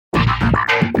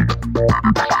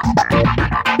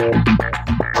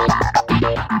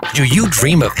Do you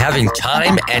dream of having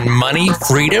time and money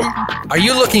freedom? Are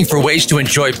you looking for ways to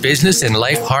enjoy business and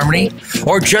life harmony,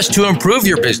 or just to improve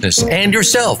your business and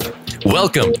yourself?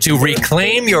 Welcome to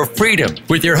Reclaim Your Freedom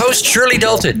with your host, Shirley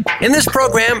Dalton. In this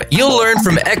program, you'll learn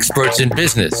from experts in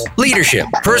business, leadership,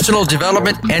 personal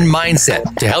development, and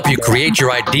mindset to help you create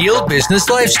your ideal business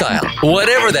lifestyle,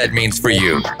 whatever that means for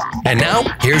you. And now,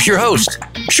 here's your host,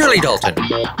 Shirley Dalton.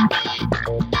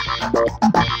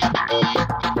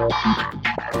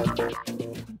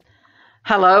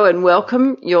 Hello and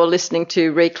welcome. You're listening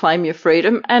to Reclaim Your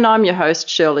Freedom, and I'm your host,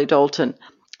 Shirley Dalton.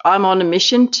 I'm on a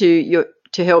mission to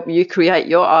help you create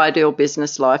your ideal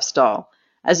business lifestyle.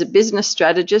 As a business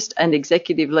strategist and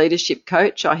executive leadership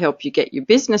coach, I help you get your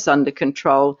business under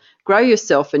control, grow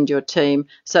yourself and your team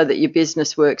so that your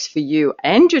business works for you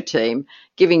and your team,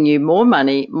 giving you more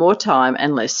money, more time,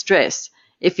 and less stress.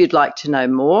 If you'd like to know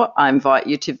more, I invite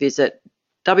you to visit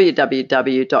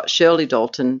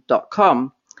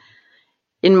www.shirleydalton.com.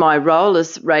 In my role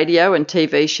as radio and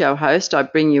TV show host, I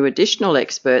bring you additional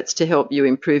experts to help you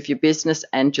improve your business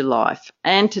and your life.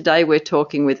 And today we're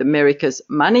talking with America's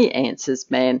Money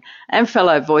Answers man and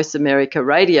fellow Voice America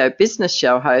radio business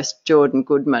show host, Jordan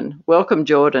Goodman. Welcome,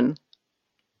 Jordan.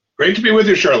 Great to be with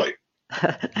you, Shirley.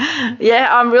 Yeah,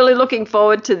 I'm really looking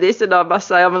forward to this, and I must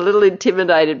say I'm a little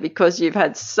intimidated because you've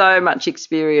had so much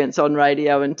experience on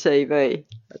radio and TV.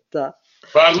 Well,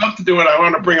 I'd love to do it. I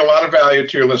want to bring a lot of value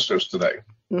to your listeners today.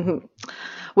 Mm-hmm.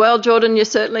 Well, Jordan, you're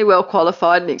certainly well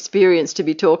qualified and experienced to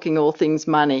be talking all things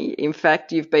money. In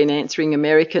fact, you've been answering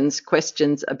Americans'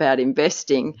 questions about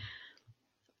investing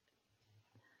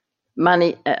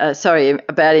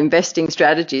about investing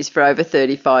strategies for over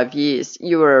 35 years.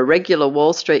 You were a regular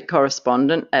Wall Street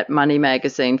correspondent at Money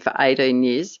Magazine for 18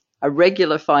 years, a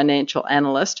regular financial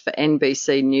analyst for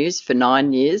NBC News for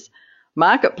 9 years,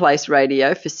 Marketplace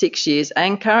Radio for 6 years,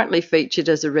 and currently featured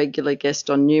as a regular guest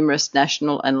on numerous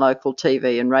national and local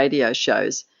TV and radio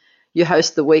shows. You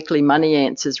host the weekly Money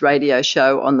Answers radio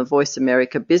show on the Voice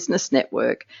America Business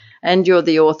Network, and you're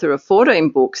the author of 14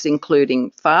 books,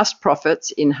 including Fast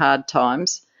Profits in Hard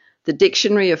Times, The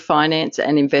Dictionary of Finance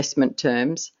and Investment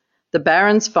Terms, The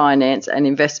Barron's Finance and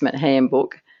Investment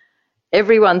Handbook,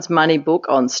 Everyone's Money Book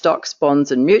on Stocks,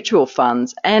 Bonds and Mutual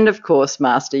Funds, and of course,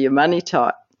 Master Your Money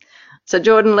Type. So,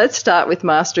 Jordan, let's start with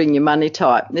mastering your money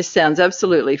type. This sounds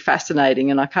absolutely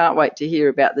fascinating, and I can't wait to hear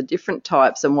about the different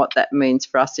types and what that means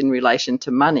for us in relation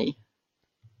to money.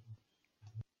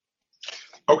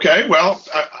 Okay, well,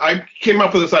 I came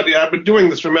up with this idea. I've been doing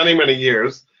this for many, many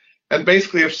years, and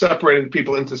basically have separated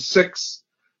people into six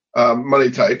money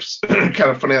types, kind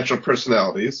of financial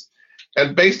personalities.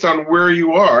 And based on where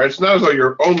you are, it's not as though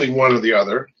you're only one or the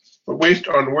other, but based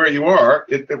on where you are,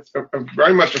 it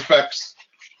very much affects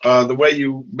the way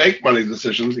you make money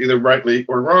decisions, either rightly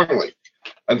or wrongly.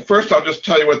 And first, I'll just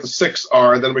tell you what the six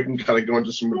are, then we can kind of go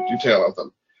into some detail of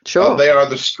them. Sure. They are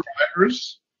the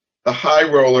strivers, the high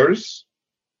rollers,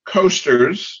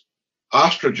 coasters,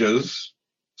 ostriches,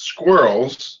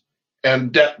 squirrels,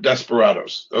 and debt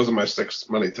desperados. Those are my six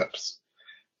money types.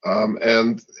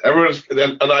 And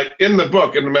in the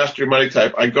book, in the Master Your Money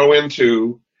Type, I go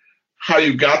into how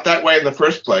you got that way in the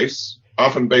first place,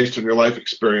 often based on your life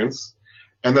experience.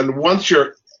 And then once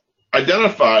you're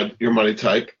identified your money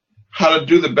type, how to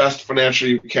do the best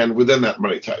financially you can within that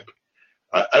money type.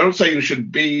 I don't say you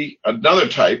should be another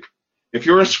type. If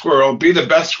you're a squirrel, be the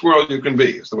best squirrel you can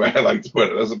be, is the way I like to put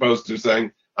it, as opposed to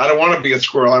saying, I don't want to be a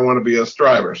squirrel, I want to be a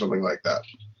striver, or something like that.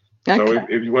 Okay. So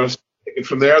if you want to take it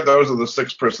from there, those are the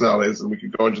six personalities, and we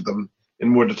could go into them in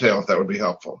more detail if that would be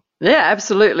helpful. Yeah,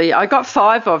 absolutely. I got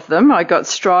 5 of them. I got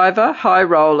striver, high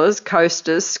rollers,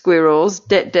 coasters, squirrels,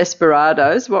 debt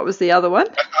desperados. What was the other one?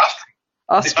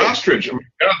 Ostrich. The ostrich. I mean,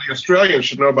 the Australians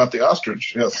should know about the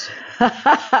ostrich, yes.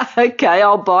 Okay,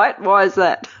 I'll bite. Why is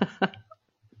that?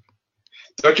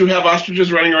 Don't you have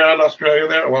ostriches running around Australia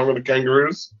there, along with the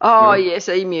kangaroos? Oh, yes,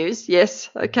 emus.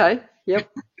 Yes, okay, yep.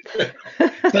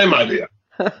 Same idea.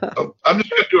 I'm just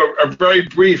going to do a very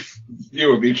brief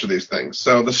view of each of these things.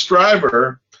 So the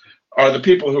striver are the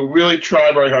people who really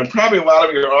try very hard. Probably a lot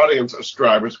of your audience are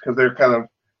strivers because they're kind of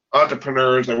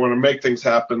entrepreneurs. They want to make things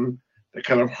happen. They're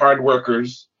kind of hard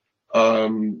workers.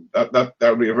 That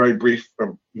would be a very brief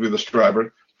view of the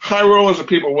striver. High rollers are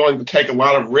people willing to take a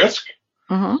lot of risk,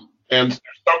 and they're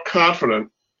so confident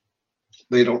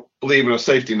they don't believe in a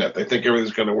safety net. They think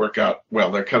everything's going to work out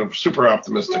well. They're kind of super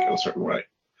optimistic in a certain way.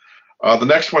 The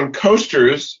next one,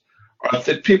 coasters, are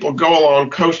that people go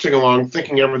along, coasting along,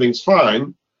 thinking everything's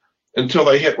fine until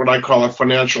they hit what I call a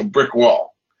financial brick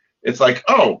wall. It's like,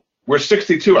 oh, we're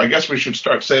 62. I guess we should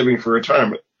start saving for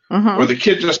retirement. Or the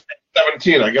kid just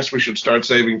 17. I guess we should start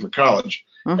saving for college.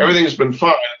 Everything's been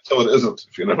fine until it isn't,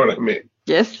 if you know what I mean.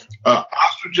 Yes.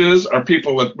 Ostriches are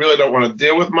people that really don't want to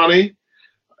deal with money,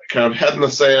 kind of head in the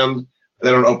sand. They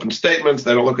don't open statements.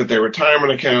 They don't look at their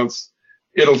retirement accounts.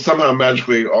 It'll somehow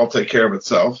magically all take care of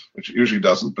itself, which it usually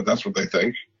doesn't, but that's what they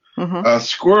think.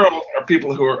 Squirrels are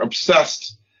people who are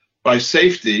obsessed by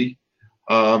safety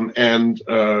and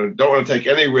don't want to take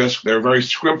any risk. They're very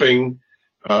scrimping.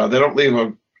 They don't live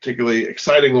a particularly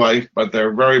exciting life, but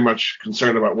they're very much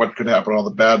concerned about what could happen, all the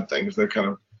bad things. They're kind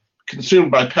of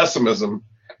consumed by pessimism,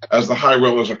 as the high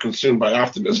rollers are consumed by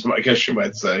optimism, I guess you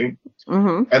might say.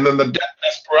 And then the debt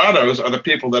desperados are the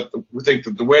people that think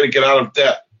that the way to get out of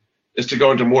debt is to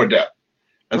go into more debt.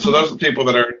 And so those are the people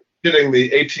that are hitting the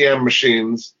ATM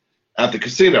machines at the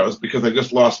casinos because they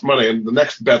just lost money, and the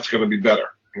next bet's going to be better,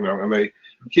 and they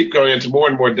keep going into more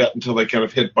and more debt until they kind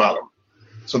of hit bottom.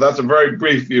 So that's a very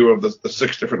brief view of the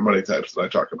 6 different money types that I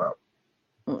talk about.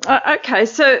 Okay,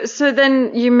 so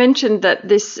then you mentioned that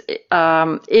this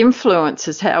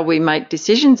influences how we make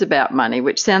decisions about money,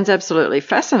 which sounds absolutely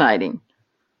fascinating.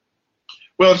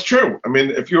 Well, it's true. I mean,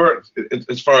 if you're,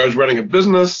 as far as running a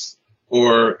business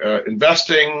or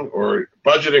investing or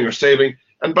budgeting or saving,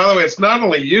 and by the way, it's not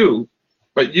only you,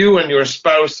 but you and your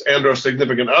spouse and or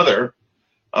significant other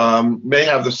may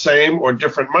have the same or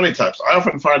different money types. I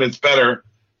often find it's better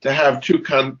to have 2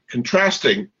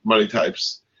 contrasting money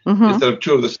types instead of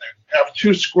 2 of the same. If you have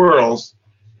 2 squirrels,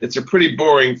 it's a pretty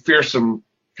boring, fearsome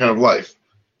kind of life.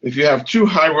 If you have 2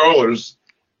 high rollers,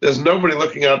 there's nobody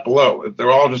looking out below.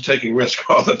 They're all just taking risk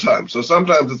all the time. So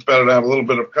sometimes it's better to have a little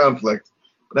bit of conflict,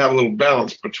 but have a little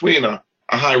balance between a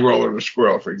high roller and a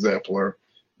squirrel, for example, or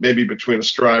maybe between a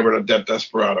striver and a debt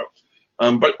desperado.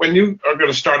 But when you are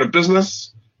going to start a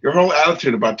business, your whole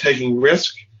attitude about taking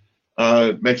risk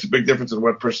makes a big difference in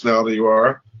what personality you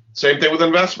are. Same thing with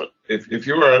investment. If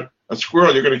you're a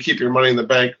squirrel, you're going to keep your money in the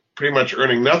bank pretty much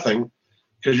earning nothing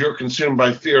because you're consumed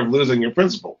by fear of losing your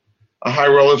principal. A high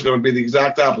roller is going to be the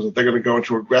exact opposite. They're going to go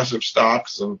into aggressive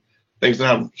stocks and things that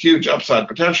have huge upside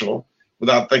potential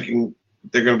without thinking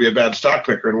they're going to be a bad stock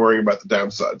picker and worrying about the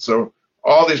downside. So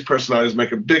all these personalities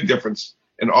make a big difference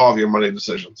in all of your money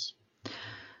decisions.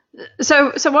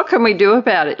 So what can we do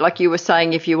about it? Like you were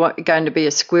saying, if you're going to be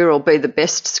a squirrel, be the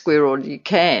best squirrel you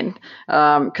can.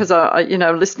 Because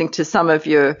listening to some of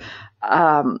your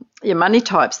money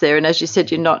types there, and as you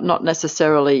said, you're not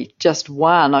necessarily just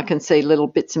one. I can see little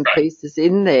bits and pieces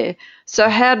in there. So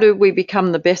how do we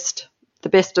become the best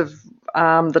of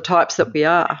the types that we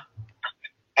are?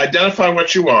 Identify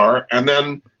what you are, and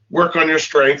then work on your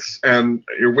strengths and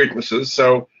your weaknesses.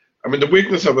 So, I mean, the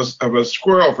weakness of a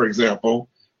squirrel, for example,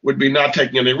 would be not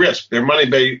taking any risk. Their money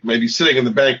may be sitting in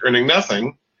the bank earning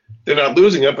nothing. They're not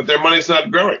losing it, but their money's not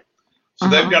growing. So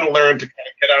they've got to learn to kind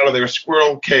of get out of their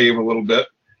squirrel cave a little bit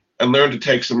and learn to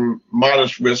take some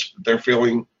modest risk that they're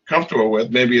feeling comfortable with,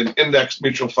 maybe an index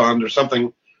mutual fund or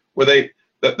something where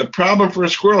the problem for a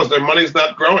squirrel is their money's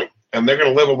not growing, and they're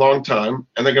going to live a long time,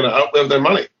 and they're going to outlive their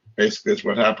money. Basically, that's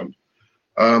what happened.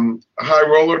 A high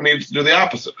roller needs to do the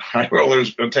opposite. High roller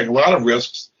is going to take a lot of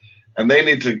risks, and they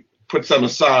need to put some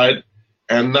aside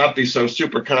and not be so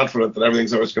super confident that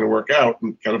everything's always going to work out,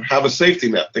 and kind of have a safety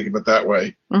net, think of it that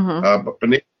way. But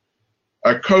beneath,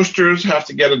 coasters have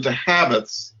to get into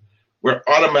habits where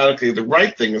automatically the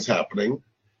right thing is happening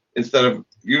instead of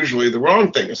usually the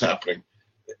wrong thing is happening.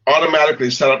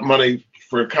 Automatically set up money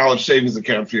for a college savings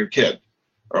account for your kid,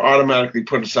 or automatically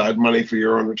put aside money for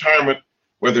your own retirement,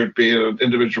 whether it be an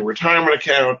individual retirement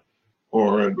account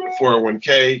or a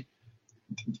 401k.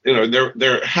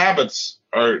 Their habits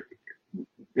are,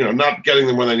 not getting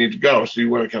them where they need to go. So you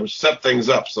want to kind of set things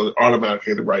up so that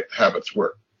automatically the right habits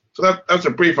work. So that's a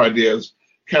brief idea, is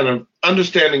kind of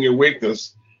understanding your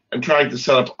weakness and trying to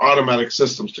set up automatic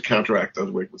systems to counteract those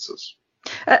weaknesses.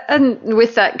 And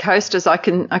with that, coasters, I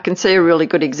can see a really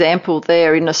good example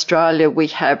there. In Australia, we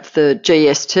have the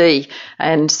GST,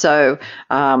 and so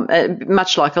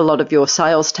much like a lot of your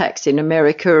sales tax in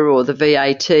America or the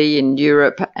VAT in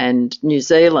Europe and New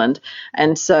Zealand.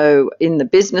 And so in the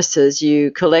businesses,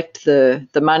 you collect the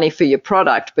money for your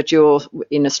product, but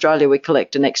in Australia, we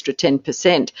collect an extra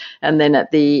 10%. And then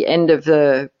at the end of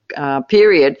the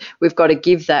period, we've got to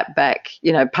give that back,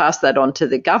 pass that on to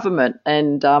the government.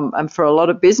 And for a lot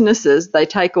of businesses, they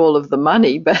take all of the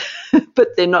money, but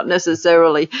they're not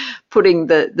necessarily putting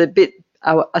the bit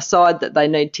aside that they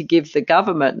need to give the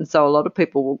government. And so a lot of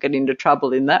people will get into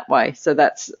trouble in that way. So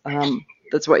that's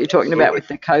what you're talking about with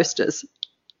the coasters.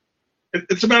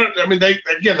 It's about,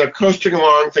 they're coasting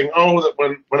along, thinking,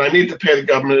 that when I need to pay the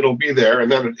government, it'll be there,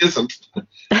 and then it isn't, and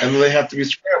then they have to be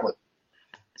scrambling.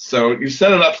 So you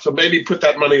set it up so maybe put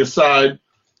that money aside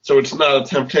so it's not a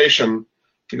temptation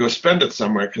to go spend it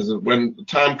somewhere, because when the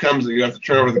time comes that you have to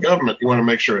turn over to the government, you want to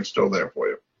make sure it's still there for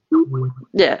you.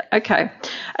 Yeah, okay.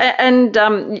 And,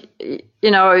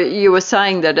 you were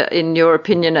saying that in your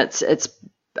opinion it's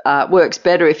works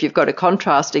better if you've got a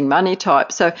contrasting money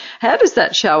type. So how does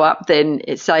that show up then,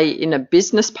 say, in a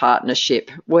business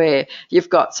partnership where you've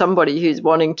got somebody who's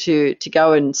wanting to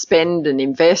go and spend and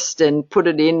invest and put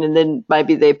it in, and then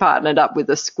maybe they're partnered up with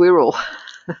a squirrel?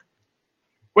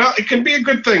 Well, it can be a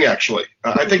good thing, actually.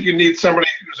 I think you need somebody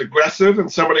who's aggressive and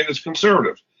somebody who's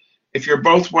conservative. If you're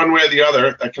both one way or the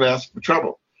other, that can ask for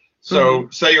trouble. So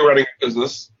say you're running a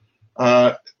business.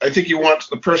 I think you want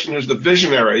the person who's the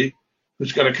visionary,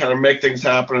 who's going to kind of make things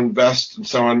happen, invest, and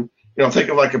so on. Think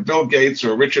of like a Bill Gates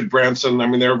or a Richard Branson. I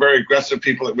mean, they're very aggressive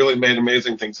people that really made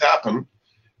amazing things happen.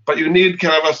 But you need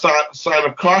kind of a sign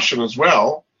of caution as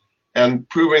well, and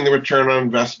proving the return on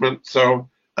investment. So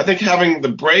I think having the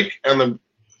brake and the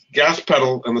gas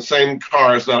pedal in the same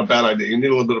car is not a bad idea. You need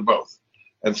a little bit of both.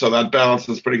 And so that balance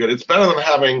is pretty good. It's better than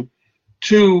having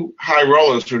two high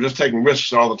rollers who are just taking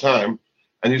risks all the time.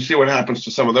 And you see what happens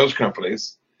to some of those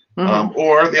companies.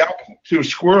 Or the opposite, two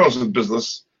squirrels in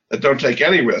business that don't take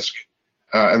any risk,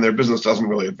 and their business doesn't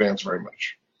really advance very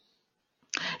much.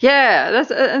 Yeah,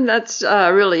 that's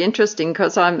really interesting,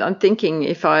 because I'm thinking,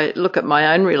 if I look at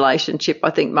my own relationship, I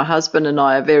think my husband and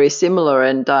I are very similar,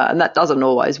 and that doesn't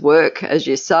always work, as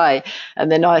you say. And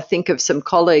then I think of some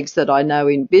colleagues that I know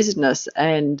in business,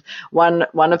 and one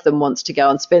of them wants to go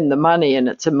and spend the money, and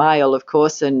it's a male, of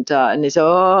course, and he's,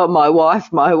 oh, my wife.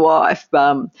 But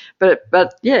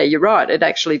yeah, you're right. It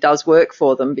actually does work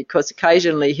for them, because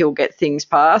occasionally he'll get things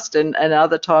passed, and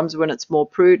other times when it's more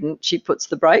prudent, she puts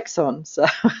the brakes on. So.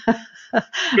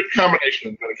 Good combination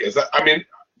in many cases. I mean,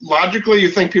 logically, you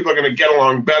think people are going to get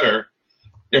along better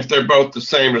if they're both the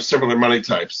same or similar money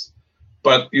types.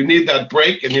 But you need that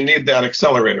brake and you need that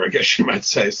accelerator, I guess you might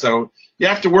say. So you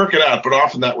have to work it out, but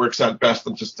often that works out best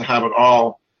than just to have it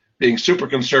all being super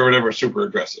conservative or super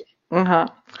aggressive.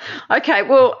 Okay,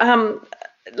 well,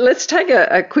 let's take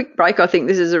a quick break. I think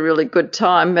this is a really good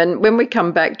time. And when we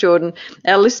come back, Jordan,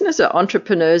 our listeners are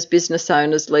entrepreneurs, business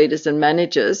owners, leaders and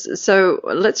managers. So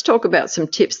let's talk about some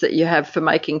tips that you have for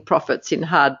making profits in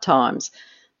hard times.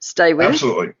 Stay with us.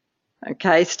 Absolutely.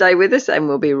 Okay, stay with us and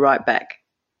we'll be right back.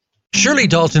 Shirley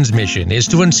Dalton's mission is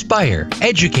to inspire,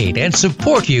 educate, and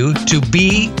support you to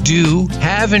be, do,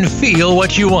 have, and feel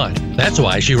what you want. That's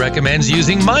why she recommends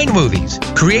using Mind Movies.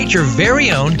 Create your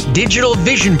very own digital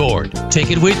vision board.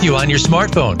 Take it with you on your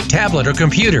smartphone, tablet, or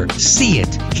computer. See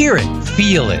it, hear it,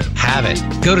 feel it, have it.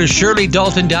 Go to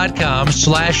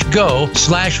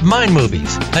ShirleyDalton.com/go/Mind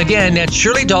Movies. Again, that's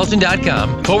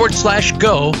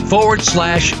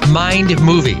ShirleyDalton.com/go/Mind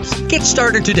Movies. Get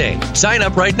started today. Sign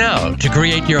up right now to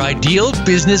create your ideal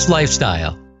business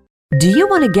lifestyle. Do you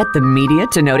want to get the media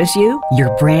to notice you, your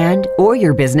brand, or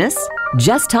your business?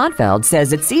 Jess Todfeld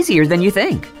says it's easier than you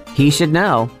think. He should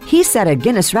know. He set a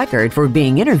Guinness record for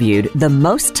being interviewed the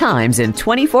most times in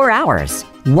 24 hours.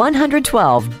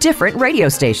 112 different radio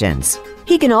stations.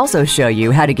 He can also show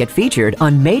you how to get featured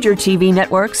on major TV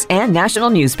networks and national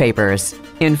newspapers.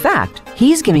 In fact,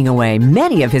 he's giving away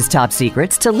many of his top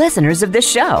secrets to listeners of this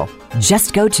show.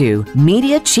 Just go to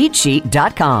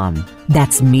MediaCheatSheet.com.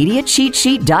 That's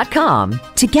MediaCheatSheet.com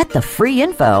to get the free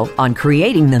info on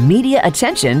creating the media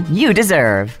attention you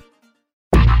deserve.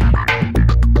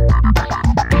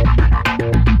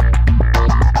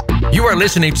 You are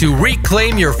listening to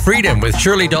Reclaim Your Freedom with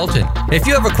Shirley Dalton. If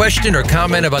you have a question or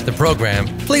comment about the program,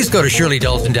 please go to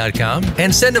ShirleyDalton.com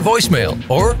and send a voicemail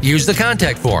or use the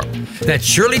contact form. That's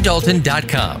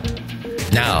ShirleyDalton.com.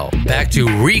 Now, back to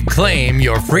Reclaim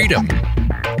Your Freedom.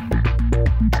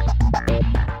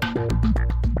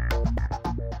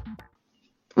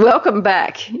 Welcome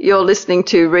back. You're listening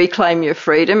to Reclaim Your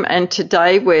Freedom, and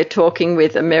today we're talking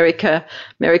with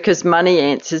America's Money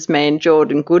Answers man,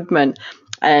 Jordan Goodman.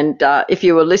 And if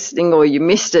you were listening or you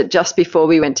missed it just before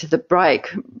we went to the break,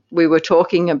 we were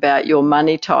talking about your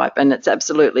money type, and it's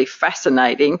absolutely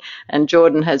fascinating. And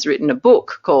Jordan has written a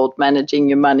book called Managing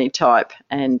Your Money Type,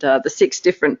 and the 6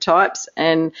 different types.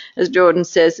 And as Jordan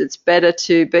says, it's better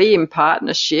to be in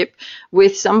partnership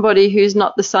with somebody who's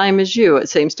not the same as you. It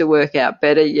seems to work out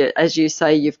better. As you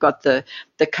say, you've got the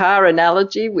car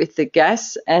analogy with the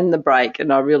gas and the brake,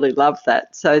 and I really love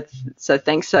that. So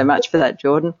thanks so much for that,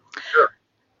 Jordan. Sure.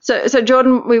 So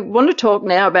Jordan, we want to talk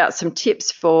now about some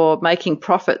tips for making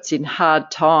profits in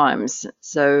hard times.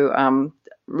 So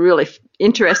really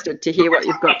interested to hear what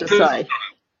you've got to say.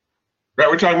 Right,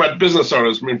 we're talking about business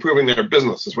owners improving their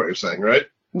business is what you're saying, right?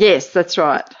 Yes, that's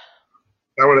right.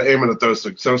 I want to aim it at those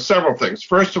things. So several things.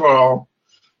 First of all,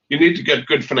 you need to get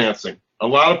good financing. A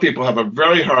lot of people have a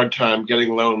very hard time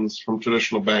getting loans from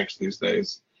traditional banks these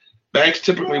days. Banks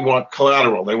typically want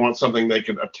collateral. They want something they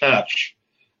can attach.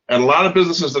 And a lot of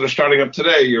businesses that are starting up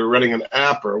today, you're running an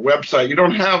app or a website, you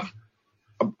don't have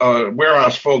a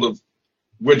warehouse full of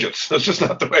widgets. That's just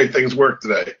not the way things work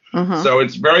today. So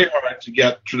it's very hard to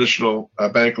get traditional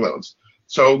bank loans.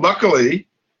 So luckily,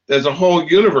 there's a whole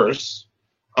universe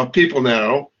of people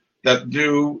now that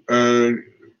do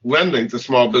lending to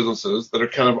small businesses that are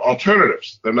kind of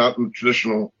alternatives. They're not in the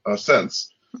traditional sense.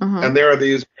 And there are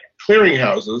these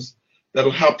clearinghouses that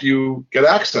will help you get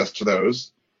access to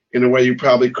those in a way you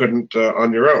probably couldn't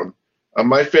on your own.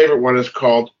 My favorite one is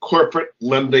called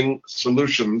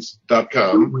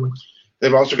corporatelendingsolutions.com.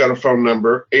 They've also got a phone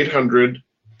number,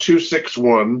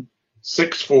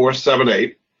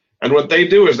 800-261-6478. And what they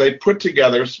do is they put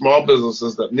together small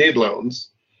businesses that need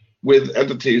loans with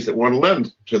entities that want to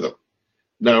lend to them.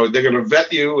 Now, they're going to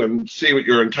vet you and see what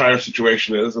your entire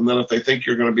situation is, and then if they think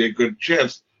you're going to be a good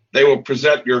chance, they will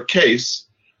present your case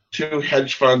to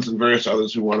hedge funds and various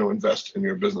others who want to invest in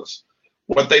your business.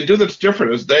 What they do that's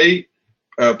different is they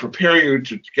prepare you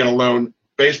to get a loan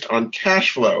based on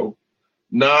cash flow,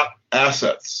 not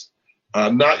assets,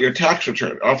 not your tax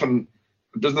return. Often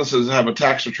businesses have a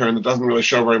tax return that doesn't really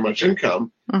show very much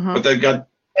income, but they've got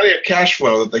plenty of cash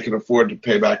flow that they can afford to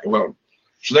pay back a loan.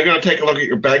 So they're going to take a look at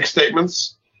your bank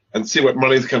statements and see what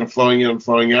money is kind of flowing in and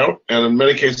flowing out. And in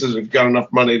many cases, if you've got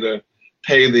enough money to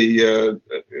pay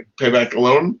back a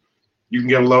loan, you can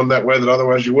get a loan that way that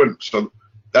otherwise you wouldn't. So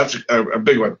that's a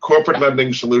big one.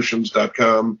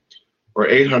 corporatelendingsolutions.com or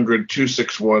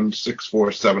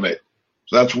 800-261-6478.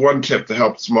 So that's one tip to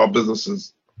help small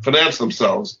businesses finance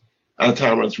themselves at a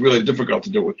time when it's really difficult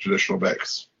to do it with traditional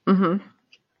banks. So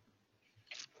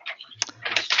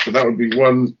that would be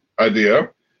one idea.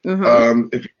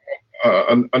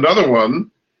 Another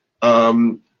one,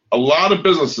 a lot of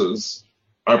businesses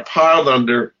are piled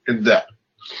under in debt.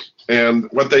 And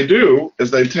what they do is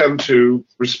they tend to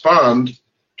respond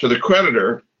to the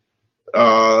creditor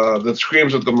that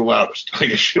screams at them the loudest, I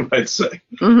guess you might say,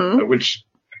 which is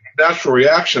a natural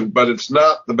reaction, but it's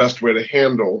not the best way to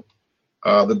handle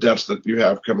the debts that you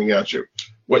have coming at you.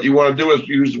 What you want to do is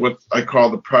use what I call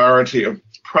the priority of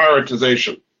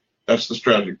prioritization. That's the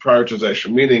strategy,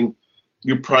 prioritization, meaning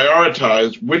you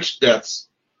prioritize which debts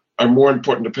are more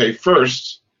important to pay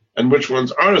first and which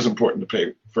ones aren't as important to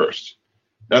pay first.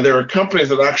 Now, there are companies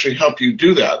that actually help you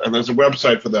do that, and there's a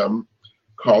website for them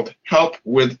called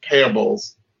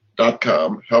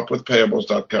helpwithpayables.com,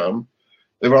 helpwithpayables.com.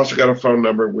 They've also got a phone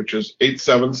number, which is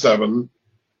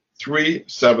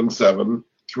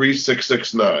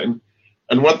 877-377-3669.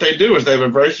 And what they do is they have a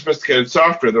very sophisticated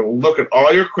software that will look at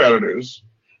all your creditors,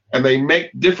 and they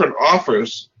make different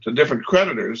offers to different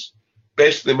creditors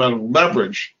based on the amount of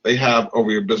leverage they have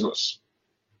over your business.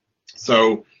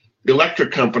 So the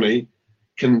electric company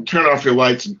can turn off your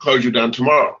lights and close you down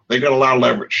tomorrow. They got a lot of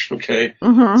leverage, okay?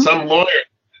 Some lawyer,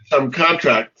 some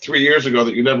contract 3 years ago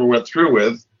that you never went through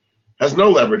with has no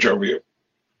leverage over you.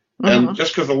 And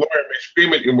just because the lawyer may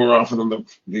scream at you more often than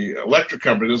the electric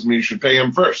company doesn't mean you should pay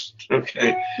him first,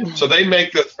 okay? So they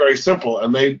make this very simple,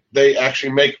 and they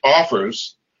actually make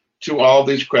offers to all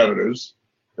these creditors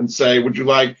and say, would you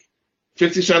like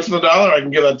 50 cents on the dollar? I can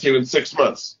give that to you in 6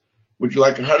 months. Would you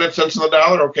like 100 cents on the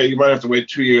dollar? Okay, you might have to wait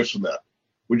 2 years from that.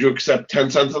 Would you accept 10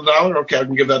 cents on the dollar? Okay, I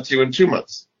can give that to you in 2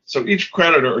 months. So each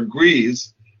creditor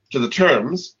agrees to the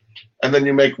terms, and then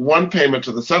you make one payment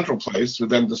to the central place, who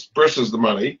then disperses the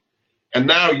money. And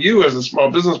now you, as a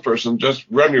small business person, just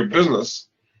run your business,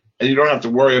 and you don't have to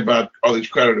worry about all these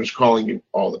creditors calling you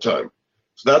all the time.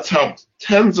 So that's helped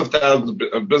tens of thousands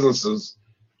of businesses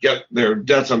get their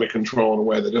debts under control in a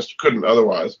way they just couldn't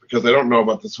otherwise, because they don't know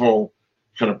about this whole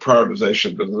kind of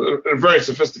prioritization business in a very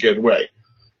sophisticated way.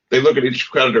 They look at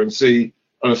each creditor and see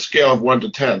on a scale of 1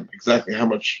 to 10 exactly how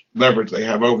much leverage they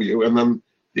have over you, and then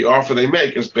the offer they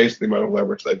make is based on the amount of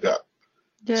leverage they've got.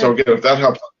 So again, if that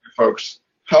helps folks,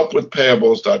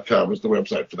 helpwithpayables.com is the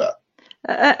website for that.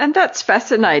 And that's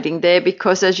fascinating there,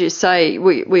 because, as you say,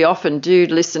 we often do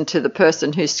listen to the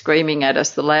person who's screaming at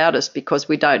us the loudest because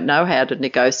we don't know how to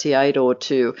negotiate or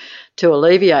to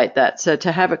alleviate that. So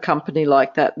to have a company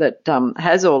like that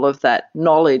has all of that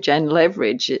knowledge and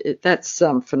leverage, that's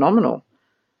phenomenal.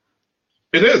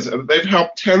 It is. And they've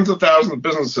helped tens of thousands of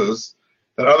businesses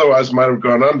that otherwise might have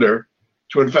gone under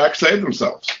to, in fact, save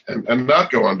themselves and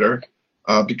not go under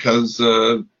because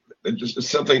it just is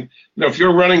something, if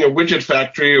you're running a widget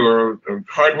factory or a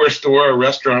hardware store or a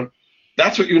restaurant,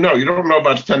 that's what you know. You don't know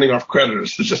about fending off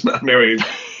creditors. It's just not an area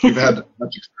you've had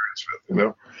much experience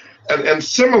with, And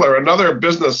similar, another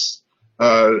business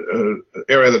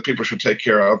area that people should take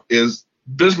care of is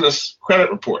business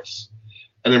credit reports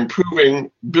and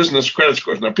improving business credit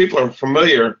scores. Now, people are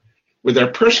familiar with their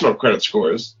personal credit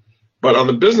scores, but on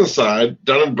the business side,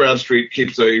 Dun & Bradstreet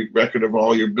keeps a record of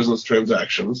all your business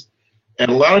transactions. And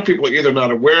a lot of people are either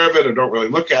not aware of it or don't really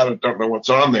look at it, don't know what's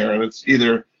on there, and it's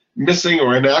either missing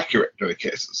or inaccurate in many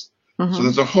cases. Mm-hmm. So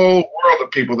there's a whole world of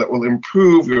people that will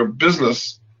improve your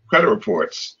business credit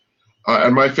reports.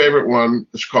 And my favorite one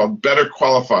is called Better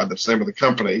Qualified. That's the name of the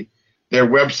company. Their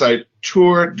website,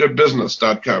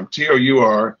 tourdebusiness.com,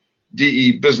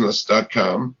 Tourde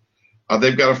business.com.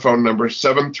 They've got a phone number,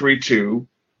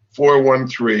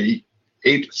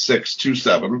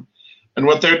 732-413-8627. And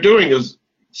what they're doing is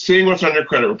seeing what's on your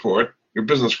credit report, your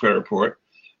business credit report,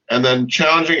 and then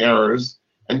challenging errors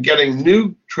and getting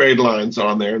new trade lines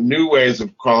on there, new ways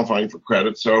of qualifying for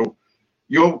credit. So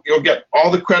you'll get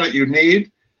all the credit you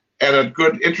need and at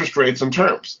good interest rates and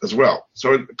terms as well.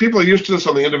 So people are used to this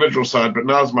on the individual side, but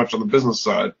not as much on the business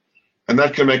side. And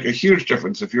that can make a huge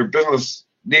difference if your business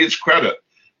needs credit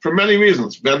for many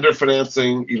reasons, vendor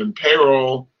financing, even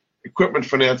payroll, equipment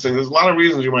financing. There's a lot of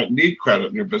reasons you might need credit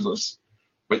in your business,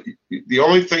 but the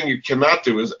only thing you cannot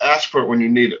do is ask for it when you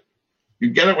need it. You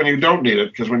get it when you don't need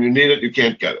it, because when you need it, you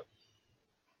can't get it.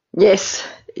 Yes,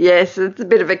 it's a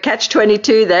bit of a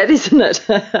catch-22, that, isn't it?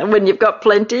 When you've got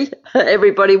plenty,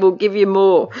 everybody will give you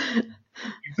more.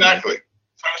 Exactly.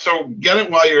 So get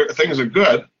it while your things are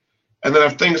good, and then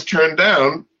if things turn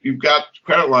down, you've got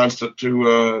credit lines to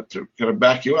kind of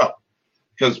back you up.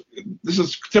 Because this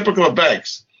is typical of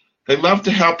banks. They love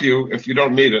to help you if you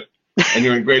don't need it and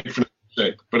you're in great financial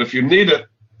shape. But if you need it,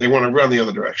 they want to run the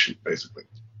other direction, basically.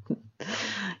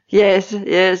 Yes,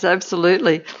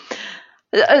 absolutely.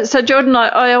 So, Jordan,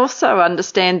 I also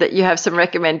understand that you have some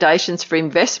recommendations for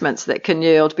investments that can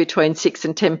yield between 6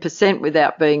 and 10%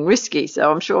 without being risky.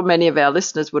 So I'm sure many of our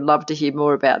listeners would love to hear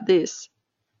more about this.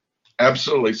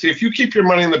 Absolutely. See, if you keep your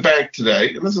money in the bank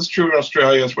today, and this is true in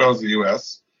Australia as well as the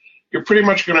U.S., you're pretty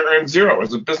much going to earn zero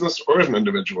as a business or as an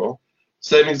individual.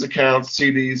 Savings accounts,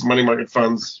 CDs, money market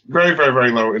funds, very, very,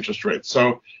 very low interest rates.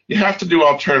 So you have to do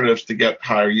alternatives to get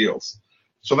higher yields.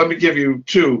 So let me give you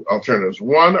two alternatives.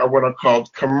 One are what are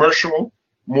called commercial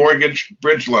mortgage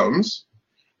bridge loans,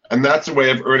 and that's a way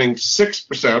of earning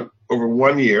 6% over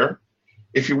 1 year.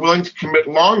 If you're willing to commit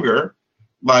longer,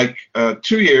 like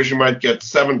 2 years, you might get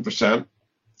 7%.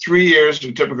 3 years,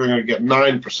 you're typically going to get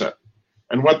 9%.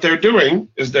 And what they're doing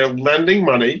is they're lending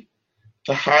money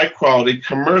to high-quality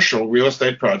commercial real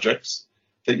estate projects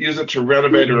that use it to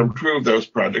renovate or improve those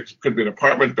projects. It could be an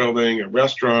apartment building, a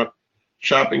restaurant,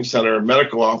 shopping center,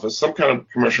 medical office, some kind of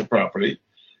commercial property,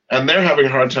 and they're having a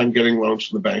hard time getting loans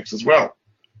from the banks as well.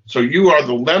 So you are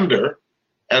the lender,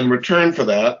 and in return for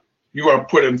that, you are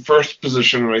put in first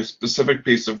position in a specific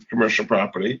piece of commercial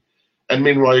property, and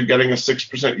meanwhile you're getting a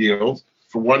 6% yield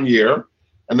for 1 year,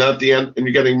 and then at the end, and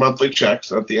you're getting monthly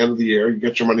checks. At the end of the year, you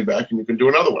get your money back, and you can do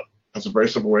another one. That's a very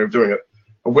simple way of doing it.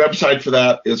 A website for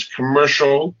that is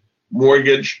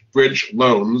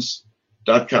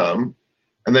commercialmortgagebridgeloans.com.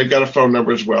 And they've got a phone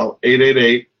number as well,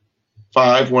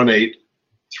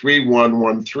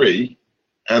 888-518-3113.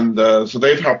 And so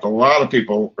they've helped a lot of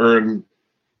people earn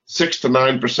 6 to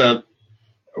 9%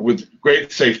 with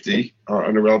great safety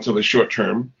in a relatively short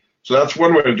term. So that's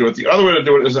one way to do it. The other way to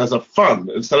do it is as a fund.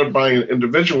 Instead of buying an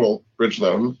individual bridge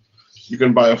loan, you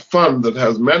can buy a fund that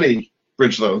has many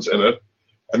bridge loans in it.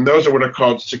 And those are what are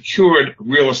called secured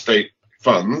real estate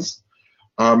funds.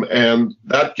 And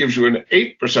that gives you an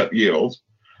 8% yield.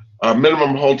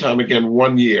 Minimum hold time, again,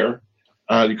 1 year.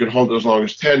 You can hold it as long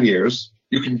as 10 years.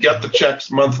 You can get the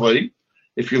checks monthly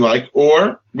if you like,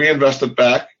 or reinvest it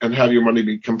back and have your money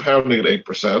be compounding at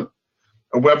 8%.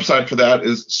 A website for that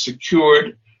is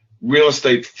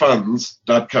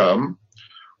securedrealestatefunds.com,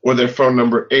 or their phone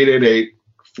number,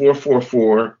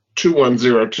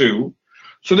 888-444-2102.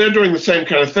 So they're doing the same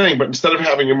kind of thing, but instead of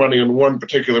having your money in one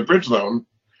particular bridge loan,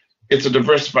 it's a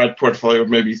diversified portfolio of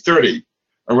maybe 30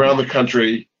 around the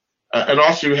country. And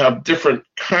also you have different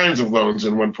kinds of loans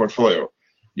in one portfolio.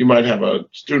 You might have a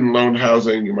student loan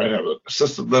housing, you might have an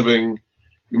assisted living,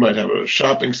 you might have a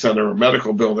shopping center, a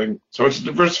medical building. So it's a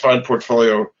diversified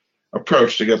portfolio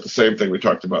approach to get the same thing we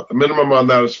talked about. The minimum on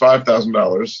that is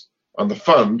 $5,000 on the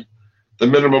fund. The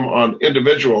minimum on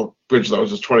individual bridge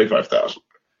loans is $25,000.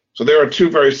 So there are two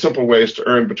very simple ways to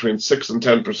earn between 6 and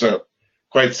 10%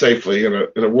 quite safely in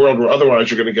a world where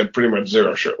otherwise you're going to get pretty much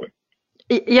zero shortly.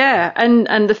 Yeah,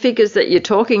 and the figures that you're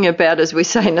talking about, as we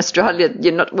say in Australia,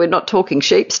 we're not talking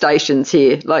sheep stations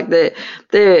here. Like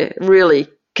they're really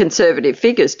conservative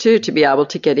figures too, to be able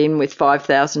to get in with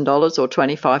 $5,000 or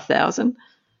 $25,000.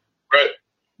 Right,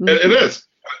 it is.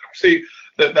 See,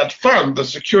 that fund, the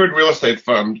Secured Real Estate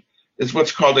Fund, is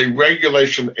what's called a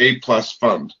Regulation A+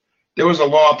 fund. There was a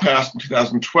law passed in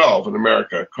 2012 in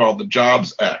America called the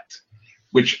Jobs Act,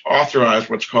 which authorized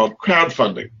what's called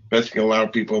crowdfunding, basically allow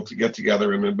people to get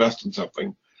together and invest in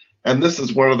something. And this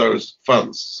is one of those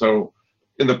funds. So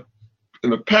in the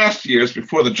past years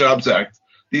before the Jobs Act,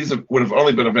 these would have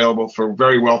only been available for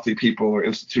very wealthy people or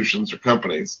institutions or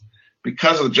companies.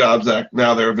 Because of the Jobs Act,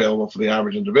 now they're available for the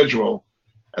average individual,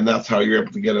 and that's how you're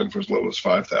able to get in for as little as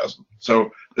 $5,000.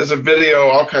 So there's a video,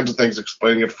 all kinds of things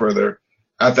explaining it further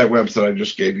at that website I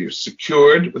just gave you,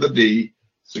 secured with a D,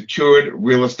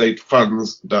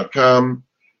 securedrealestatefunds.com,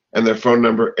 and their phone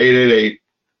number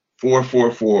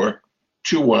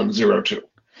 888-444-2102.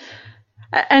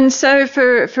 And so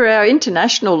for our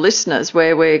international listeners,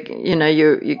 where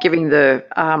you're giving the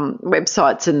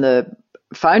websites and the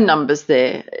phone numbers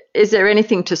there, is there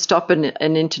anything to stop an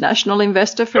international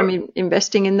investor from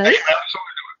investing in these? Absolutely.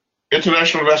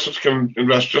 International investors can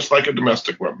invest just like a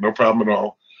domestic one, no problem at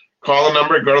all. Call the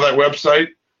number, go to that website,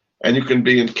 and you can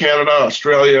be in Canada,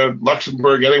 Australia,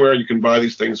 Luxembourg, anywhere. You can buy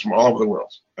these things from all over the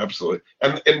world. Absolutely.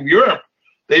 And in Europe,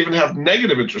 they even have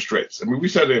negative interest rates. I mean, we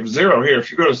said they have zero here.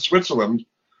 If you go to Switzerland,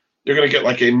 you're going to get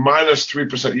like a minus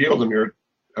 3% yield in your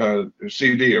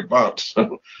CD or bonds.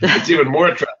 So it's even more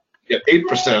attractive. You get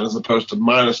 8% as opposed to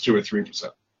minus 2 or 3%.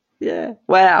 Yeah.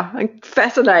 Wow.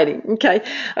 Fascinating. Okay.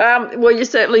 Well, you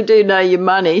certainly do know your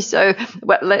money. So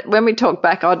when we talk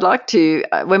back,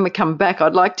 when we come back,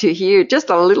 I'd like to hear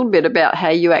just a little bit about how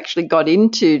you actually got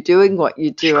into doing what you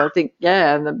do. Sure. I think,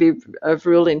 and that'd be of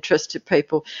real interest to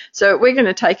people. So we're going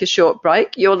to take a short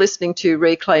break. You're listening to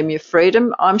Reclaim Your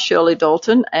Freedom. I'm Shirley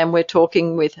Dalton, and we're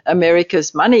talking with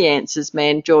America's Money Answers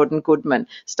man, Jordan Goodman.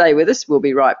 Stay with us. We'll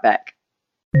be right back.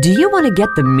 Do you want to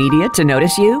get the media to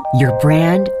notice you, your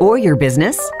brand, or your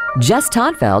business? Jess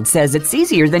Tonfeld says it's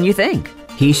easier than you think.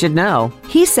 He should know.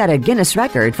 He set a Guinness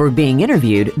record for being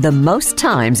interviewed the most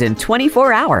times in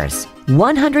 24 hours.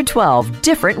 112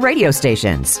 different radio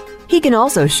stations. He can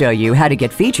also show you how to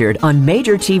get featured on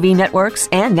major TV networks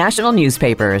and national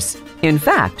newspapers. In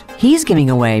fact, he's giving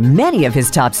away many of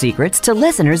his top secrets to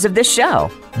listeners of this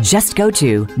show. Just go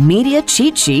to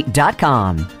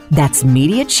MediaCheatSheet.com. That's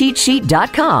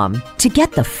MediaCheatSheet.com to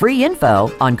get the free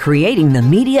info on creating the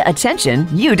media attention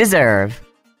you deserve.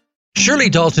 Shirley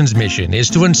Dalton's mission is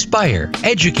to inspire,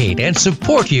 educate, and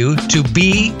support you to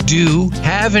be, do,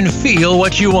 have, and feel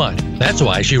what you want. That's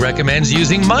why she recommends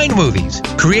using Mind Movies.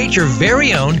 Create your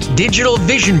very own digital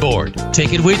vision board.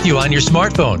 Take it with you on your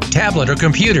smartphone, tablet, or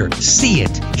computer. See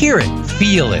it, hear it,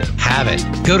 feel it, have it.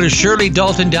 Go to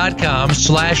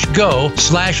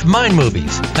ShirleyDalton.com/go/Mind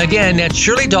Movies. Again, that's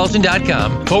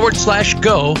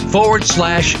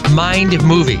ShirleyDalton.com/go/Mind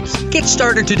Movies. Get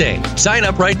started today. Sign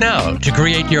up right now to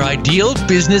create your ideal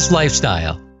business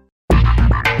lifestyle.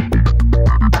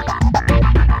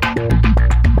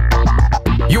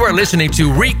 You are listening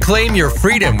to Reclaim Your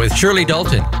Freedom with Shirley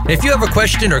Dalton. If you have a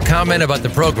question or comment about the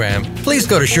program, please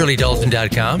go to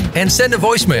ShirleyDalton.com and send a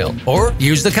voicemail or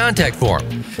use the contact form.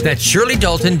 That's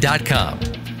ShirleyDalton.com.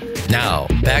 Now,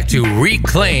 back to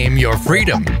Reclaim Your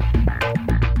Freedom.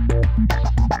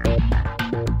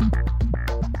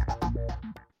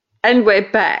 And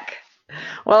we're back.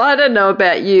 Well, I don't know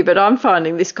about you, but I'm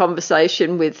finding this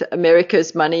conversation with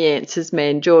America's Money Answers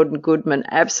man, Jordan Goodman,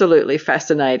 absolutely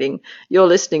fascinating. You're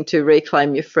listening to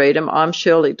Reclaim Your Freedom. I'm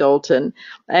Shirley Dalton,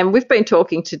 and we've been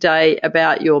talking today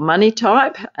about your money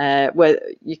type, where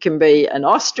you can be an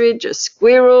ostrich, a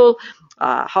squirrel,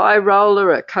 a high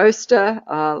roller, a coaster,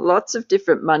 lots of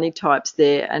different money types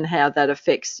there, and how that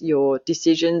affects your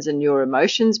decisions and your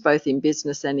emotions, both in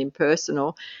business and in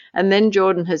personal. And then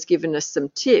Jordan has given us some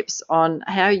tips on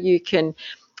how you can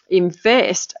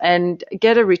invest and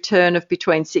get a return of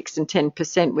between 6 and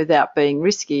 10% without being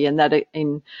risky, and that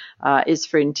is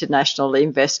for international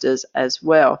investors as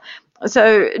well.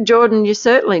 So, Jordan, you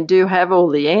certainly do have all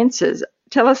the answers.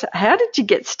 Tell us, how did you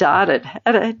get started?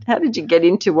 How did you get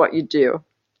into what you do?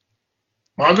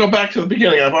 Well, I'll go back to the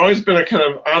beginning. I've always been a kind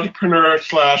of entrepreneur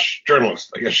 /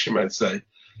 journalist, I guess you might say.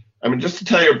 I mean, just to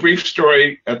tell you a brief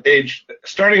story,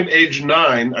 starting at age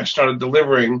 9, I started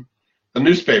delivering a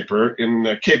newspaper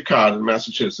in Cape Cod in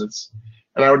Massachusetts.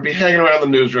 And I would be hanging around the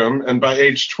newsroom. And by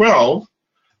age 12,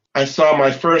 I saw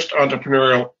my first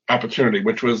entrepreneurial opportunity,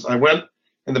 which was I went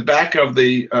in the back of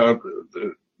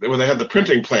where they had the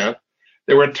printing plant.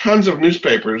 There were tons of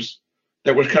newspapers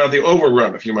that was kind of the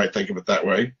overrun, if you might think of it that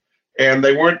way. And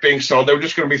they weren't being sold. They were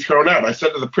just going to be thrown out. I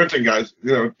said to the printing guys,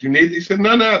 do you need these? He said,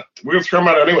 no, we're going to throw them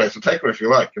out anyway, so take them if you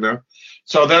like,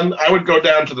 So then I would go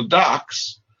down to the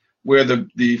docks where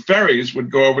the ferries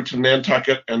would go over to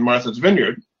Nantucket and Martha's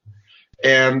Vineyard.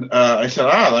 And I said,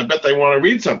 I bet they want to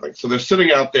read something. So they're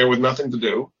sitting out there with nothing to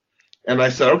do. And I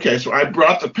said, okay. So I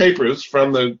brought the papers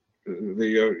from the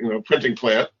printing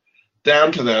plant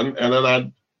down to them. And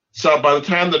then so by the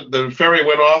time the ferry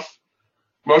went off,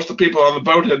 most of the people on the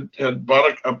boat had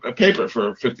bought a paper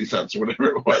for 50 cents or whatever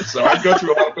it was. So I'd go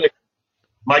through a lot of papers.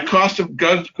 My cost of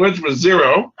goods was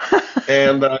zero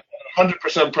and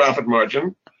 100% profit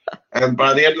margin. And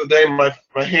by the end of the day,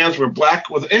 my hands were black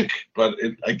with ink. But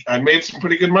I made some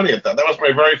pretty good money at that. That was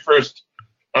my very first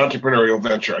entrepreneurial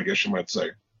venture, I guess you might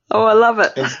say. Oh, I love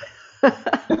it.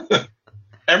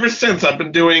 Ever since, I've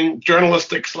been doing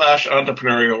journalistic /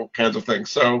 entrepreneurial kinds of things.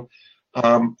 So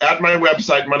at my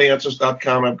website,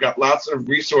 moneyanswers.com, I've got lots of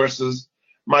resources.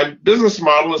 My business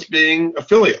model is being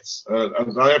affiliates.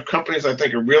 I have companies I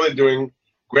think are really doing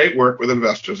great work with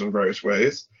investors in various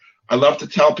ways. I love to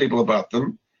tell people about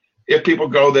them. If people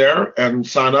go there and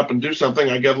sign up and do something,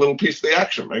 I get a little piece of the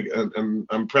action. And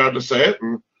I'm proud to say it.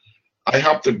 And I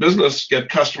help the business get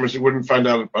customers who wouldn't find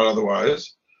out about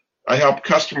otherwise. I help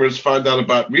customers find out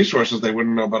about resources they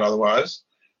wouldn't know about otherwise.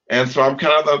 And so I'm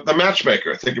kind of the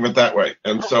matchmaker, think of it that way.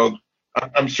 And so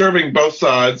I'm serving both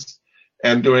sides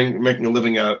and making a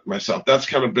living at it myself. That's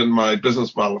kind of been my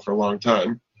business model for a long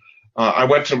time. I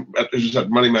went to, as you said,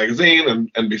 Money Magazine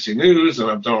and NBC News, and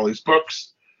I've done all these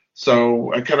books.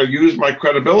 So I kind of use my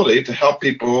credibility to help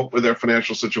people with their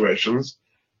financial situations,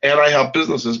 and I help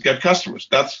businesses get customers.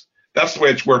 That's the way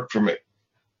it's worked for me.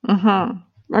 Mm-hmm.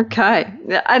 Okay.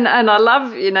 And I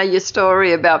love, your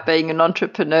story about being an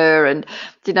entrepreneur, and,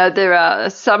 there are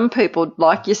some people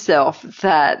like yourself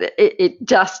that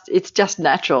it's just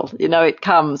natural, it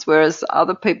comes, whereas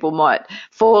other people might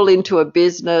fall into a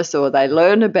business or they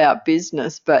learn about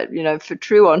business. But, for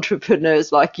true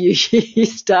entrepreneurs like you, you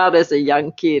start as a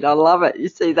young kid. I love it. You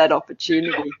see that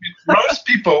opportunity. Most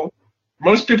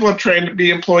people are trained to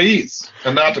be employees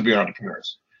and not to be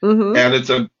entrepreneurs. Mm-hmm. And it's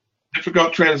a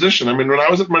difficult transition. I mean, when I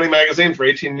was at Money Magazine for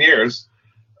 18 years,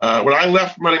 when I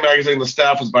left Money Magazine, the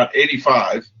staff was about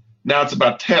 85. Now it's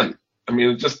about 10. I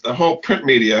mean, just the whole print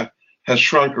media has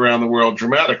shrunk around the world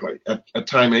dramatically at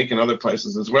Time Inc. and other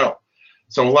places as well.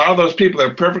 So a lot of those people,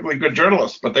 they're perfectly good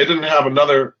journalists, but they didn't have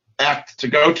another act to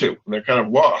go to. And they're kind of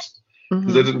lost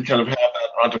because they didn't kind of have that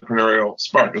entrepreneurial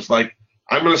spark. It's like,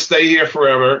 I'm going to stay here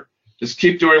forever, just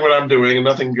keep doing what I'm doing and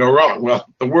nothing can go wrong. Well,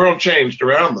 the world changed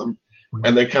around them,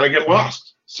 and they kind of get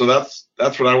lost. So that's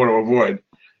what I want to avoid.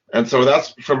 And so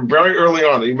that's from very early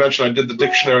on. You mentioned I did the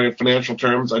Dictionary of Financial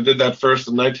Terms. I did that first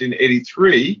in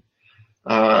 1983.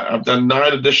 I've done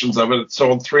 9 editions of it. It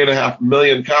sold 3.5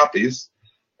 million copies.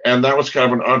 And that was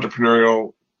kind of an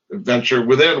entrepreneurial venture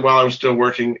while I was still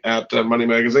working at Money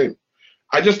Magazine.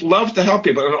 I just love to help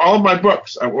people. And all of my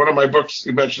books, one of my books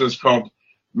you mentioned is called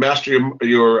Master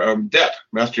Your Debt.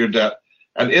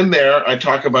 And in there, I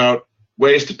talk about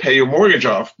ways to pay your mortgage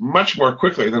off much more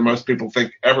quickly than most people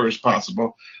think ever is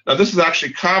possible. Now, this is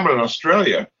actually common in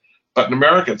Australia, but in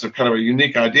America, it's a kind of a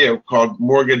unique idea called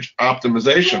mortgage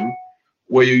optimization,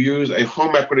 where you use a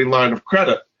home equity line of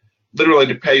credit literally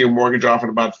to pay your mortgage off in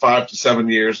about 5 to 7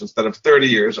 years instead of 30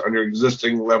 years on your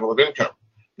existing level of income.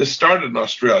 This started in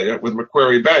Australia with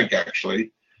Macquarie Bank,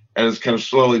 actually, and has kind of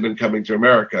slowly been coming to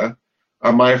America.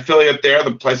 My affiliate there,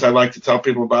 the place I like to tell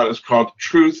people about, is called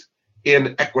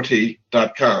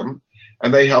truthinequity.com,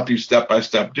 and they help you step by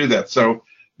step do that. So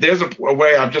there's a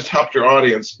way I've just helped your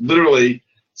audience literally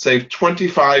save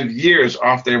 25 years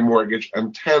off their mortgage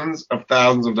and tens of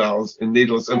thousands of dollars in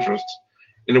needless interest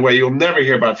in a way you'll never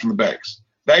hear about from the banks.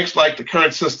 Banks like the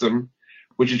current system,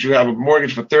 which is you have a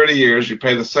mortgage for 30 years, you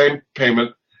pay the same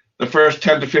payment. The first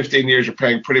 10 to 15 years, you're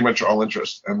paying pretty much all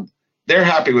interest. And they're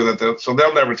happy with it, so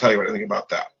they'll never tell you anything about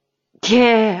that.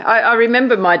 Yeah, I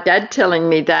remember my dad telling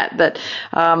me that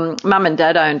mum and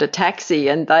dad owned a taxi,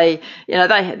 and they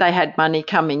had money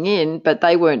coming in, but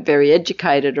they weren't very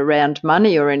educated around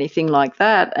money or anything like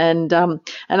that. And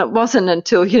it wasn't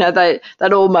until they'd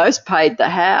almost paid the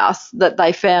house that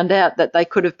they found out that they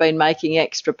could have been making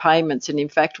extra payments. And in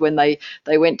fact, when they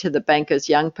went to the bank as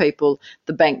young people,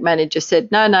 the bank manager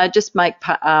said, no, just make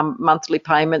monthly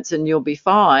payments and you'll be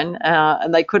fine.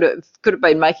 And they could have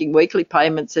been making weekly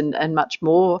payments and much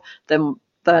more than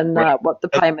what the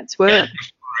payments were.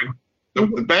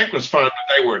 The bank was fine,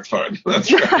 but they weren't fine.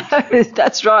 That's right.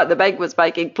 That's right. The bank was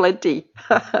making plenty.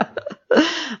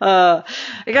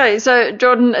 Okay, so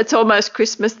Jordan, it's almost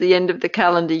Christmas, the end of the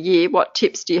calendar year. What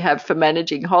tips do you have for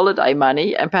managing holiday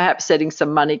money and perhaps setting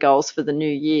some money goals for the new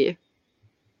year?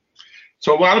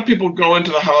 So a lot of people go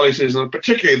into the holiday season,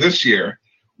 particularly this year,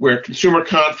 where consumer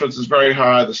confidence is very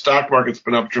high, the stock market's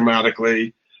been up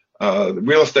dramatically, the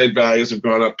real estate values have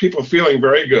gone up, people feeling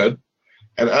very good.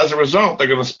 And as a result, they're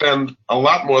going to spend a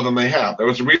lot more than they have. There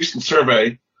was a recent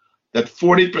survey that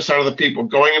 40% of the people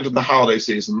going into the holiday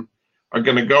season are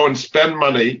going to go and spend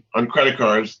money on credit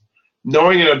cards,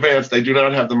 knowing in advance they do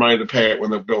not have the money to pay it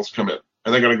when the bills come in.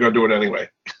 And they're going to go do it anyway.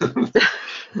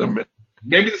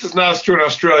 Maybe this is not as true in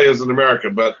Australia as in America,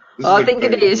 but I think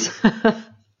it is.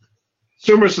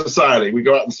 Consumer society, we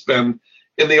go out and spend.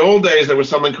 In the old days, there was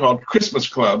something called Christmas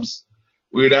clubs.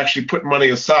 We would actually put money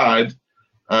aside,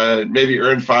 maybe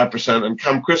earn 5%, and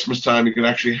come Christmas time, you could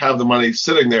actually have the money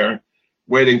sitting there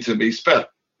waiting to be spent.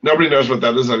 Nobody knows what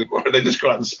that is anymore. They just go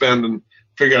out and spend and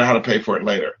figure out how to pay for it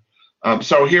later.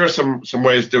 So here are some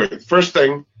ways of doing it. First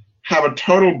thing, have a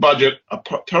total budget, a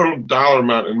total dollar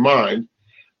amount in mind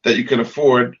that you can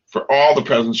afford for all the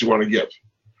presents you want to give.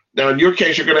 Now, in your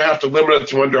case, you're going to have to limit it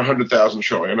to under 100,000,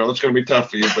 Shirley. I know that's going to be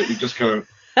tough for you, but you just kind of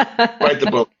write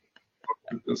the book.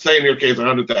 Say in your case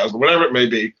 100,000, whatever it may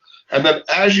be. And then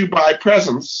as you buy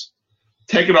presents,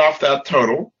 take it off that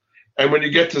total. And when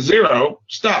you get to zero,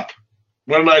 stop.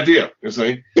 What an idea, you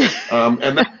see. And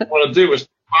then what you want to do is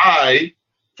buy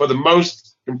for the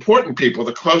most important people,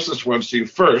 the closest ones to you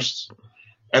first,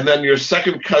 and then your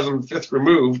second cousin, fifth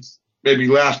removed, maybe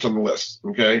last on the list,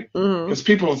 okay? Because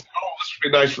people, this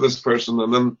would be nice for this person,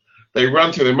 and then they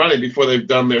run through their money before they've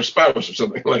done their spouse or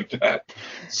something like that.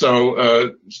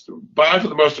 So buy for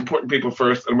the most important people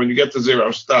first, and when you get to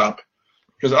zero, stop,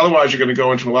 because otherwise you're going to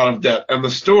go into a lot of debt. And the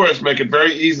stores make it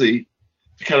very easy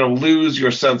to kind of lose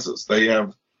your senses. They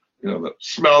have, the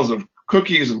smells of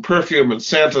cookies and perfume and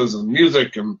Santas and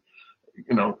music and,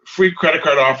 free credit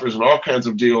card offers and all kinds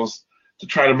of deals to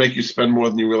try to make you spend more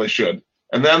than you really should.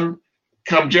 And then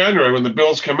come January, when the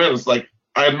bills come in, it's like,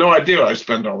 I have no idea I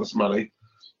spend all this money,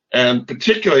 and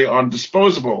particularly on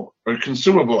disposable or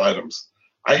consumable items.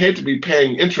 I hate to be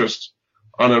paying interest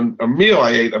on a meal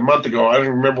I ate a month ago. I don't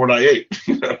remember what I ate.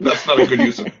 That's not a good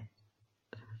use of it.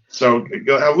 So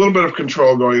have a little bit of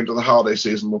control going into the holiday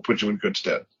season will put you in good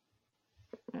stead.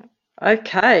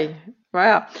 Okay.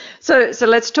 Wow. So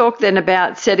let's talk then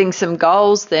about setting some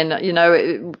goals then.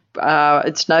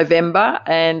 It's November,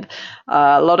 and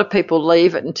a lot of people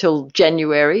leave it until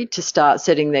January to start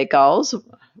setting their goals.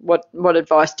 What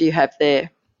advice do you have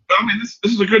there? I mean,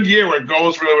 this is a good year where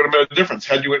goals really would have made a difference.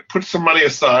 Had you put some money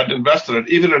aside, invested it,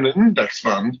 even in an index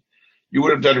fund, you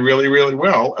would have done really, really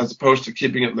well, as opposed to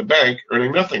keeping it in the bank,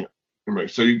 earning nothing.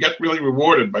 So you get really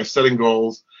rewarded by setting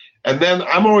goals. And then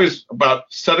I'm always about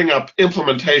setting up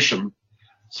implementation.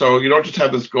 So you don't just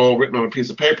have this goal written on a piece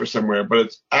of paper somewhere, but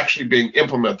it's actually being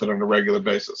implemented on a regular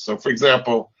basis. So, for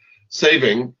example,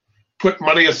 saving, put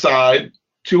money aside,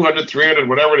 $200, $300,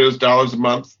 whatever it is, dollars a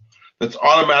month, that's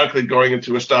automatically going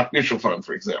into a stock mutual fund,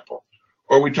 for example.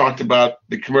 Or we talked about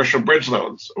the commercial bridge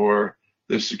loans or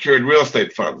the secured real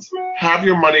estate funds. Have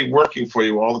your money working for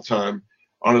you all the time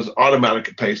on as automatic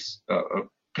a pace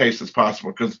as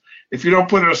possible, because if you don't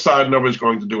put it aside, nobody's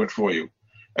going to do it for you.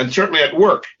 And certainly at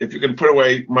work, if you can put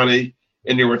away money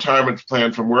in your retirement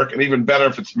plan from work, and even better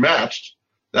if it's matched,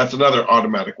 that's another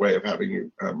automatic way of having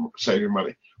you save your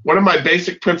money. One of my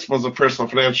basic principles of personal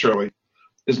finance, Shirley,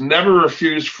 is never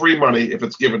refuse free money if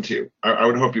it's given to you. I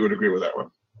would hope you would agree with that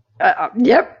one.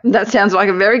 Yep, that sounds like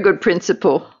a very good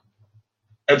principle.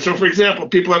 And so, for example,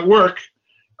 people at work,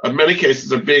 in many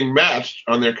cases, are being matched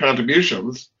on their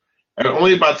contributions, and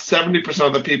only about 70%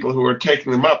 of the people who are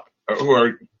taking them up, who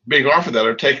are being offered that,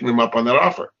 are taking them up on that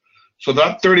offer. So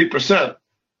that 30%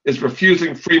 is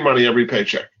refusing free money every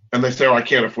paycheck. And they say, I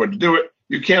can't afford to do it.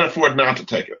 You can't afford not to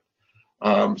take it.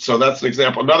 So that's an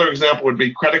example. Another example would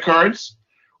be credit cards,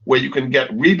 where you can get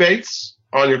rebates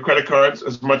on your credit cards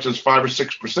as much as 5 or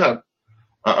 6%.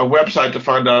 A website to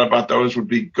find out about those would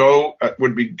be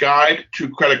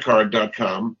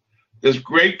guide2creditcard.com. There's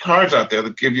great cards out there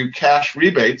that give you cash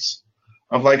rebates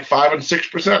of like 5 and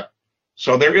 6%.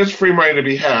 So there is free money to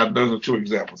be had. Those are two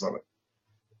examples of it.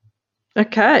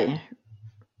 Okay.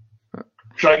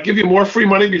 Should I give you more free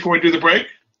money before we do the break?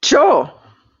 Sure.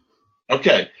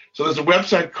 Okay. So there's a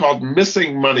website called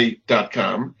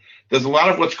missingmoney.com. There's a lot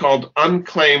of what's called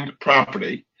unclaimed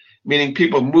property, meaning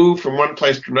people move from one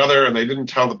place to another and they didn't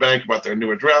tell the bank about their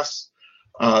new address.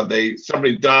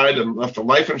 Somebody died and left a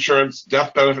life insurance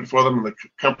death benefit for them, and the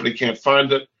company can't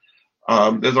find it.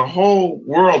 There's a whole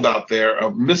world out there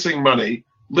of missing money,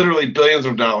 literally billions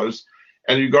of dollars.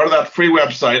 And you go to that free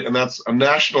website, and that's a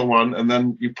national one, and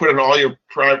then you put in all your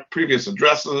previous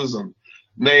addresses and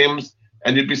names,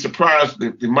 and you'd be surprised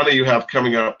the money you have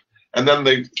coming up. And then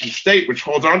the state, which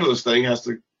holds onto this thing, has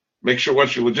to make sure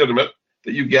once you're legitimate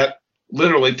that you get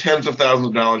literally tens of thousands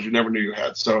of dollars you never knew you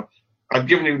had. So I've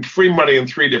given you free money in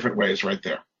 3 different ways right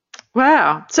there.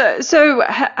 Wow. So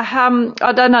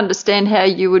I don't understand how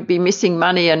you would be missing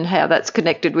money and how that's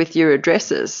connected with your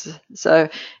addresses. So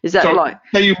is that like?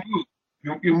 Hey,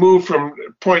 you move from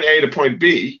point A to point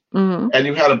B, and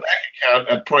you had a bank account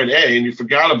at point A, and you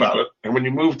forgot about it. And when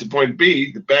you moved to point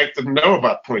B, the bank didn't know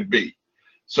about point B,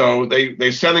 so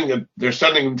they're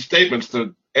sending statements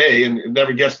to A, and it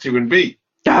never gets to in B.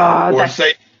 Or say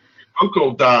your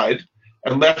uncle died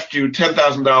and left you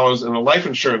 $10,000 in a life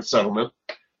insurance settlement,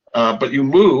 but you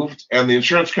moved and the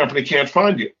insurance company can't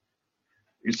find you.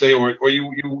 You say, or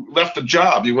you left a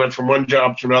job, you went from one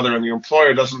job to another, and the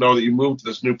employer doesn't know that you moved to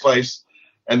this new place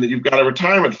and that you've got a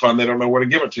retirement fund, they don't know where to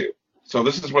give it to you. So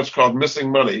this is what's called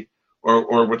missing money,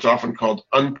 or what's often called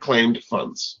unclaimed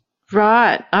funds.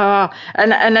 Right. Oh,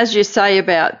 and as you say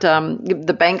about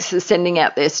the banks are sending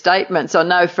out their statements, I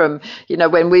know from,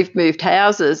 when we've moved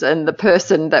houses and the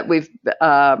person that we've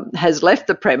has left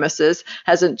the premises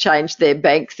hasn't changed their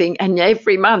bank thing, and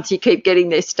every month you keep getting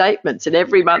their statements, and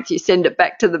every month you send it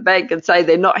back to the bank and say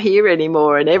they're not here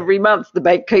anymore, and every month the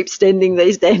bank keeps sending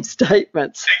these damn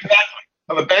statements. Exactly.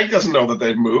 Well, the bank doesn't know that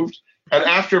they've moved, and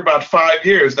after about 5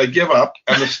 years they give up,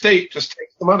 and the state just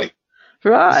takes the money.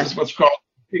 Right. This is what's called.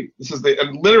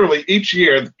 And literally each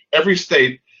year, every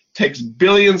state takes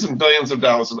billions and billions of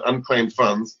dollars in unclaimed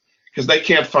funds because they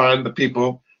can't find the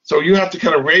people. So you have to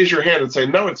kind of raise your hand and say,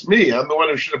 no, it's me. I'm the one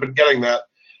who should have been getting that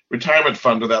retirement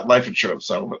fund or that life insurance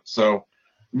settlement. So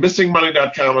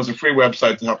missingmoney.com is a free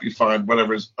website to help you find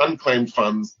whatever is unclaimed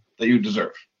funds that you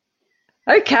deserve.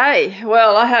 Okay,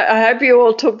 well, I hope you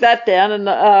all took that down,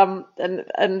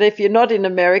 and if you're not in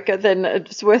America, then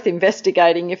it's worth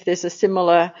investigating if there's a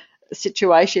similar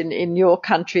situation in your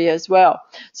country as well.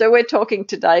 So we're talking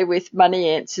today with Money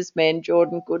Answers man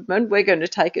Jordan Goodman. We're going to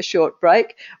take a short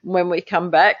break. When we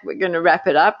come back, we're going to wrap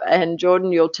it up, and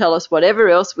Jordan, you'll tell us whatever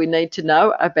else we need to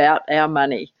know about our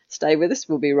money. Stay with us.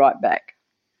 We'll be right back.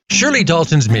 Shirley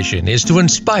Dalton's mission is to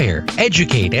inspire,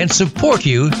 educate, and support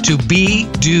you to be,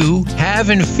 do, have,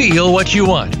 and feel what you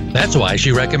want. That's why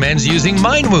she recommends using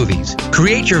Mind Movies.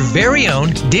 Create your very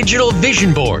own digital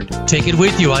vision board. Take it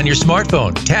with you on your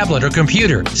smartphone, tablet, or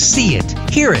computer. See it,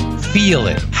 hear it, feel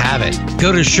it, have it.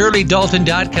 Go to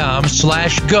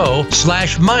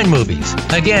ShirleyDalton.com/go/Mind Movies.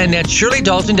 Again, that's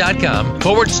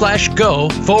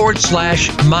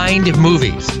ShirleyDalton.com/go/Mind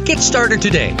Movies. Get started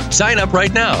today. Sign up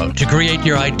right now to create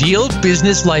your ideal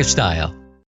business lifestyle.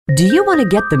 Do you want to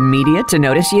get the media to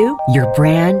notice you, your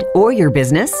brand, or your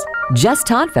business? Jess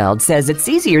Todtfeld says it's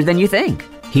easier than you think.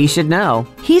 He should know.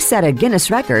 He set a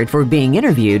Guinness record for being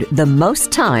interviewed the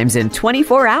most times in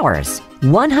 24 hours.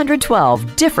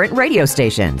 112 different radio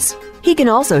stations. He can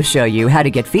also show you how to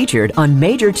get featured on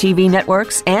major TV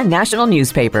networks and national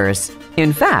newspapers.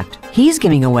 In fact, he's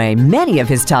giving away many of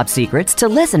his top secrets to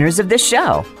listeners of this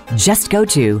show. Just go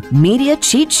to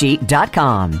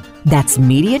MediaCheatSheet.com. That's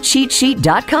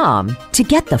MediaCheatSheet.com to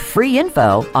get the free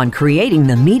info on creating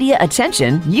the media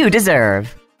attention you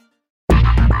deserve.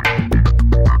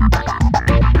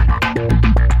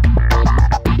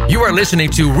 You are listening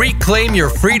to Reclaim Your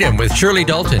Freedom with Shirley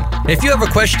Dalton. If you have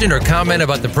a question or comment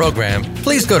about the program,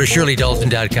 please go to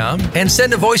ShirleyDalton.com and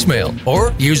send a voicemail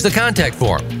or use the contact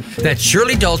form. That's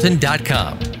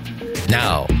ShirleyDalton.com.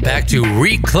 Now, back to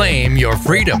Reclaim Your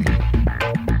Freedom.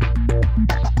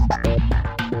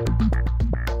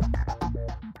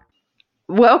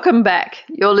 Welcome back.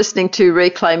 You're listening to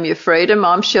Reclaim Your Freedom.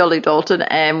 I'm Shirley Dalton,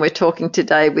 and we're talking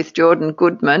today with Jordan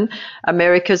Goodman,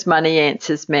 America's Money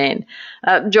Answers man.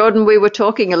 Jordan, we were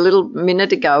talking a little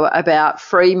minute ago about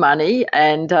free money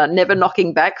and never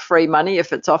knocking back free money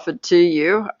if it's offered to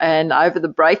you. And over the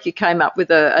break, you came up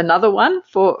with another one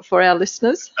for our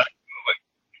listeners.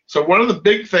 So one of the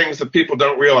big things that people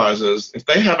don't realize is if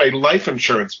they have a life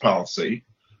insurance policy,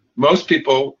 most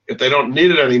people, if they don't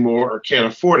need it anymore or can't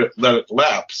afford it, let it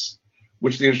lapse,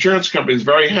 which the insurance company is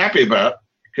very happy about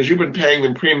because you've been paying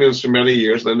them premiums for many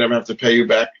years and they never have to pay you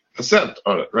back a cent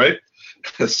on it, right?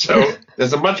 So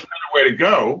there's a much better way to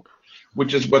go,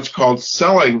 which is what's called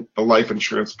selling a life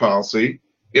insurance policy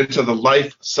into the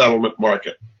life settlement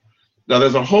market. Now,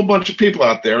 there's a whole bunch of people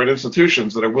out there and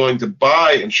institutions that are willing to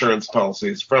buy insurance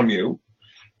policies from you.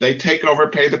 They take over,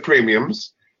 pay the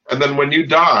premiums, and then when you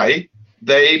die,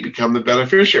 they become the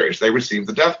beneficiaries. They receive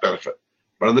the death benefit.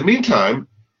 But in the meantime,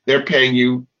 they're paying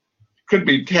you, could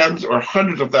be tens or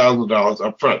hundreds of thousands of dollars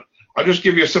up front. I'll just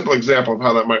give you a simple example of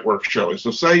how that might work, Shirley.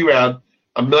 So say you had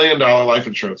 $1 million life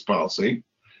insurance policy,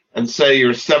 and say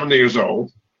you're 70 years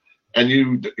old, and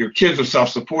your kids are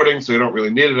self-supporting, so you don't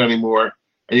really need it anymore,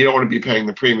 and you don't want to be paying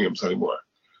the premiums anymore.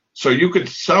 So you could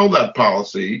sell that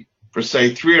policy for,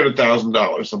 say,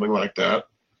 $300,000, something like that,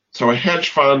 So a hedge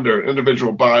fund or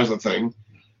individual buys the thing,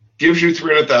 gives you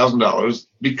 $300,000,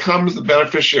 becomes the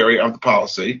beneficiary of the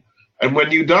policy, and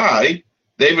when you die,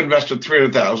 they've invested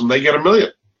 $300,000, they get $1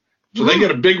 million. So they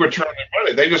get a big return on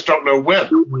money. They just don't know when.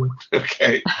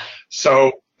 Okay.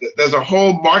 So there's a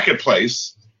whole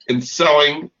marketplace in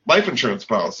selling life insurance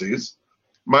policies.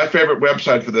 My favorite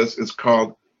website for this is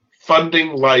called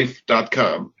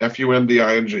fundinglife.com,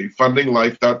 Funding,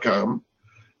 fundinglife.com.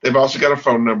 They've also got a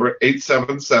phone number,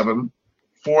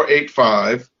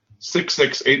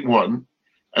 877-485-6681.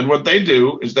 And what they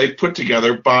do is they put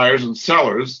together buyers and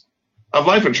sellers of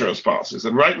life insurance policies.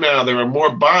 And right now there are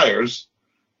more buyers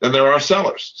than there are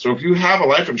sellers. So if you have a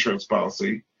life insurance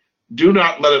policy, do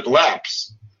not let it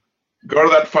lapse. Go to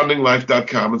that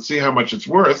fundinglife.com and see how much it's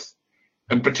worth,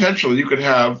 and potentially you could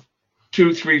have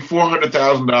 $200,000, $300,000,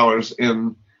 $400,000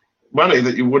 in money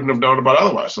that you wouldn't have known about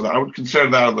otherwise. So I would consider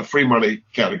that in the free money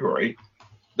category.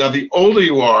 Now, the older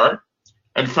you are,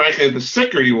 and frankly, the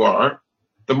sicker you are,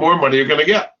 the more money you're going to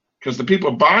get, because the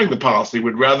people buying the policy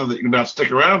would rather that you not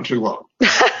stick around too long.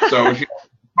 So if you have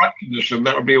a heart condition,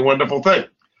 that would be a wonderful thing.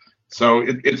 So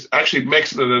it actually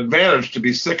makes it an advantage to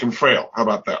be sick and frail. How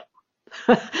about that?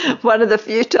 One of the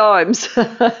few times.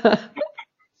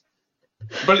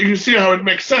 But you see how it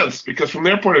makes sense, because from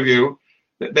their point of view,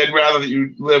 they'd rather that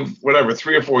you live,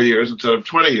 3 or 4 years instead of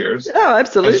 20 years. Oh,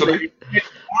 absolutely. And so they pay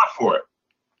more for it.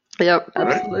 Yep,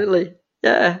 absolutely. Right?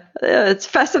 Yeah, it's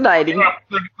fascinating.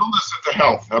 Illness into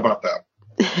health. How about that?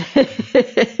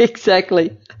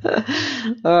 Exactly.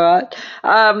 All right.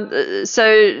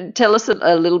 So tell us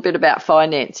a little bit about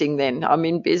financing then. I'm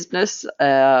in business.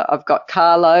 I've got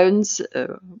car loans.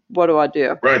 What do I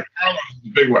do? Right. Car loans is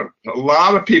a big one. A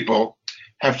lot of people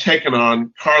have taken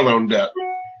on car loan debt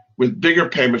with bigger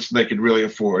payments than they could really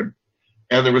afford.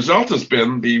 And the result has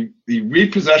been the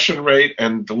repossession rate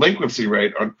and delinquency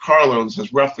rate on car loans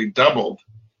has roughly doubled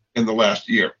in the last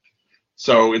year.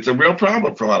 So it's a real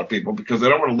problem for a lot of people because they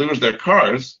don't want to lose their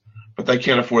cars, but they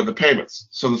can't afford the payments.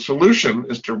 So the solution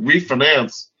is to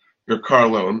refinance your car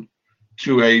loan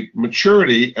to a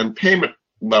maturity and payment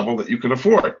level that you can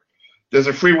afford. There's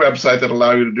a free website that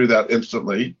allows you to do that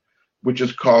instantly, which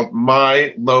is called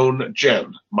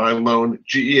MyLoanGen,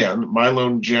 MyLoanGen,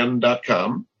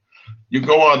 MyLoanGen.com. You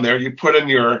go on there, you put in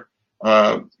your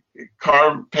car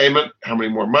payment, how many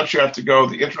more months you have to go,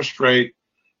 the interest rate,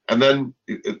 and then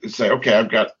you say, okay,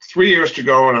 I've got 3 years to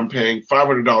go and I'm paying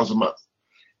 $500 a month.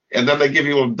 And then they give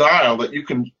you a little dial that you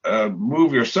can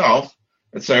move yourself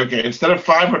and say, okay, instead of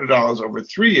 $500 over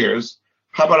 3 years,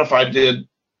 how about if I did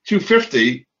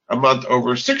 $250 a month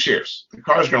over 6 years? The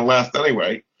car is going to last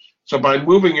anyway. So by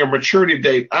moving your maturity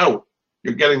date out,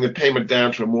 you're getting the payment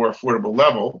down to a more affordable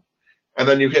level. And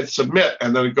then you hit submit,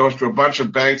 and then it goes to a bunch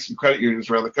of banks and credit unions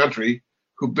around the country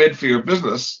who bid for your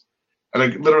business, and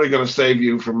are literally going to save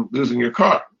you from losing your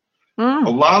car. A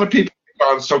lot of people have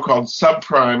gone so-called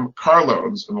subprime car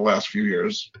loans in the last few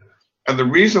years. And the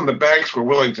reason the banks were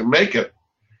willing to make it,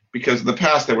 because in the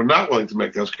past they were not willing to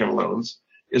make those kind of loans,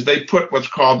 is they put what's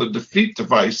called a defeat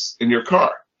device in your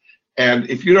car. And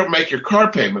if you don't make your car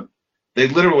payment, they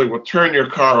literally will turn your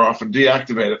car off and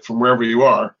deactivate it from wherever you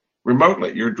are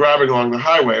remotely. You're driving along the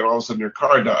highway and all of a sudden your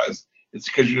car dies. It's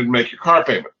because you didn't make your car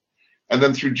payment. And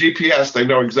then through GPS, they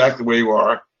know exactly where you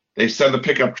are. They send a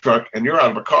pickup truck and you're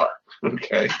out of a car.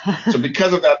 Okay. So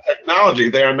because of that technology,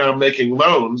 they are now making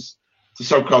loans to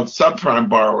so-called subprime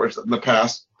borrowers that in the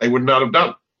past they would not have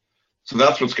done. So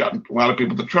that's what's gotten a lot of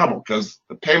people into trouble, because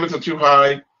the payments are too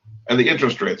high and the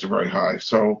interest rates are very high.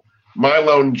 So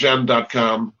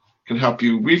MyLoanGen.com can help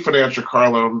you refinance your car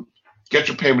loan, get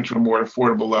your payment to a more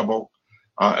affordable level,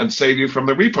 and save you from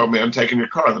the repo man taking your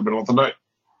car in the middle of the night.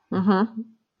 Mm-hmm.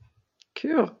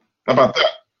 Cool. How about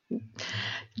that?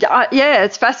 Yeah,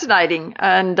 it's fascinating,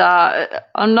 and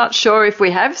I'm not sure if we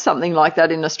have something like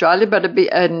that in Australia, but it'd be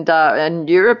and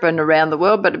Europe and around the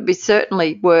world, but it'd be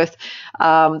certainly worth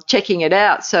checking it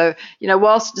out. So,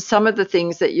 whilst some of the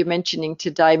things that you're mentioning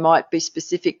today might be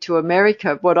specific to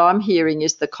America, what I'm hearing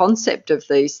is the concept of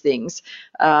these things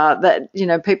that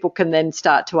people can then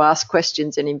start to ask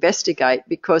questions and investigate,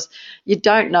 because you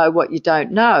don't know what you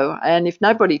don't know, and if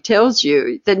nobody tells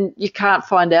you, then you can't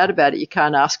find out about it. You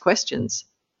can't ask questions.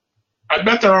 I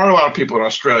bet there are a lot of people in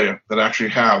Australia that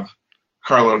actually have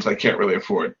car loans they can't really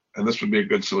afford, and this would be a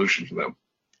good solution for them.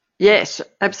 Yes,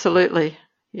 absolutely.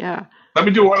 Yeah. Let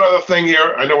me do one other thing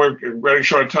here. I know we're running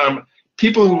short of time.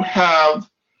 People who have,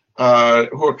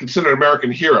 who are considered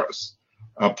American heroes,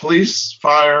 police,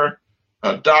 fire,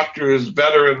 doctors,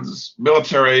 veterans,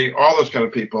 military, all those kind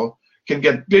of people can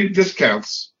get big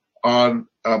discounts on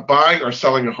buying or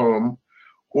selling a home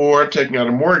or taking out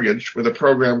a mortgage with a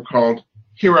program called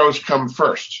Heroes Come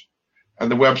First. And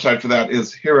the website for that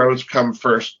is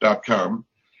heroescomefirst.com.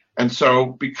 And so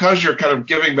because you're kind of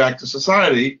giving back to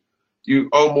society, you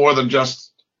owe more than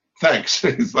just thanks.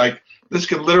 It's like, this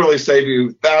can literally save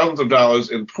you thousands of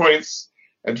dollars in points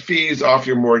and fees off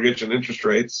your mortgage and interest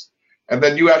rates. And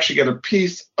then you actually get a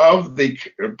piece of the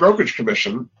brokerage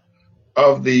commission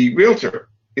of the realtor,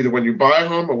 either when you buy a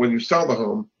home or when you sell the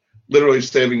home, literally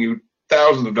saving you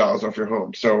thousands of dollars off your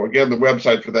home. So again, the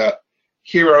website for that,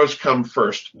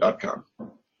 heroescomefirst.com.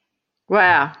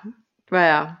 Wow.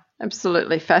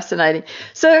 Absolutely fascinating.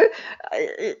 So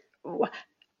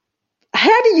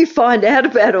how do you find out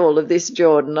about all of this,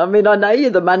 Jordan? I mean, I know you're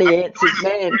the money answers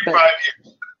man.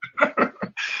 But...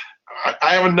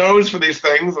 I have a nose for these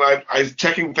things, and I'm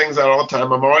checking things out all the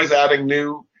time. I'm always adding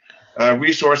new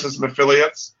resources and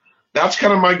affiliates. That's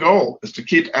kind of my goal, is to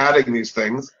keep adding these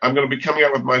things. I'm going to be coming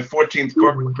out with my 14th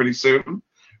book pretty soon,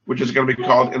 which is going to be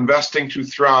called Investing to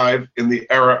Thrive in the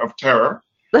Era of Terror.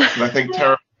 And I think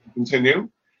terror will continue.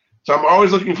 So I'm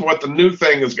always looking for what the new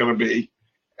thing is going to be.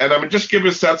 And I'm going to just give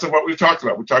a sense of what we've talked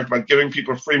about. We talked about giving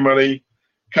people free money,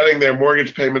 cutting their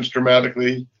mortgage payments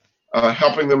dramatically,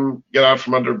 helping them get out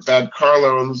from under bad car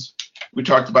loans. We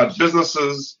talked about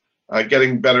businesses,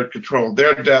 getting better control of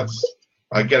their debts,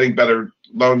 getting better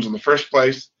loans in the first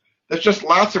place. There's just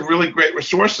lots of really great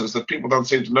resources that people don't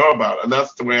seem to know about. And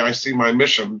that's the way I see my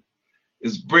mission,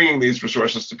 is bringing these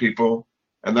resources to people.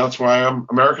 And that's why I'm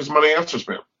America's Money Answers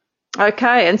Man.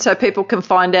 Okay, and so people can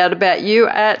find out about you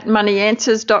at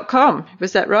moneyanswers.com.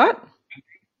 Was that right?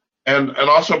 And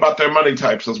also about their money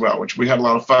types as well, which we had a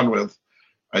lot of fun with.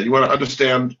 You want to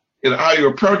understand how you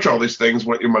approach all these things,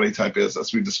 what your money type is,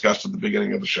 as we discussed at the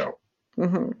beginning of the show.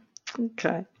 Mm-hmm.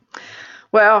 Okay.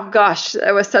 Well, gosh,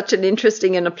 that was such an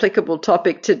interesting and applicable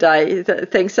topic today.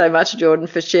 Thanks so much, Jordan,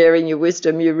 for sharing your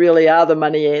wisdom. You really are the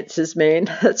money answers man,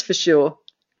 that's for sure.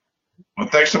 Well,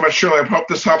 thanks so much, Shirley. I hope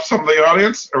this helps some of the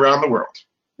audience around the world.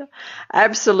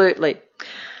 Absolutely.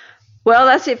 Well,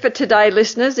 that's it for today,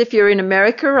 listeners. If you're in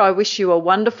America, I wish you a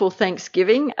wonderful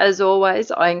Thanksgiving. As always,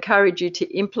 I encourage you to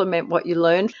implement what you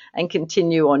learned and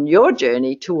continue on your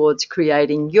journey towards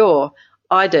creating your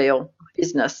ideal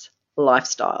business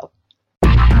lifestyle.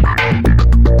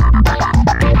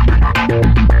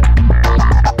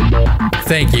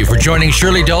 Thank you for joining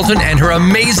Shirley Dalton and her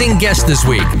amazing guest this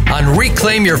week on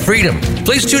Reclaim Your Freedom.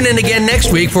 Please tune in again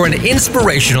next week for an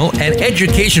inspirational and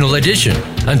educational edition.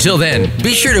 Until then,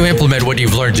 be sure to implement what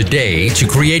you've learned today to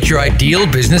create your ideal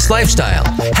business lifestyle.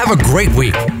 Have a great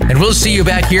week, and we'll see you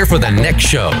back here for the next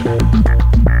show.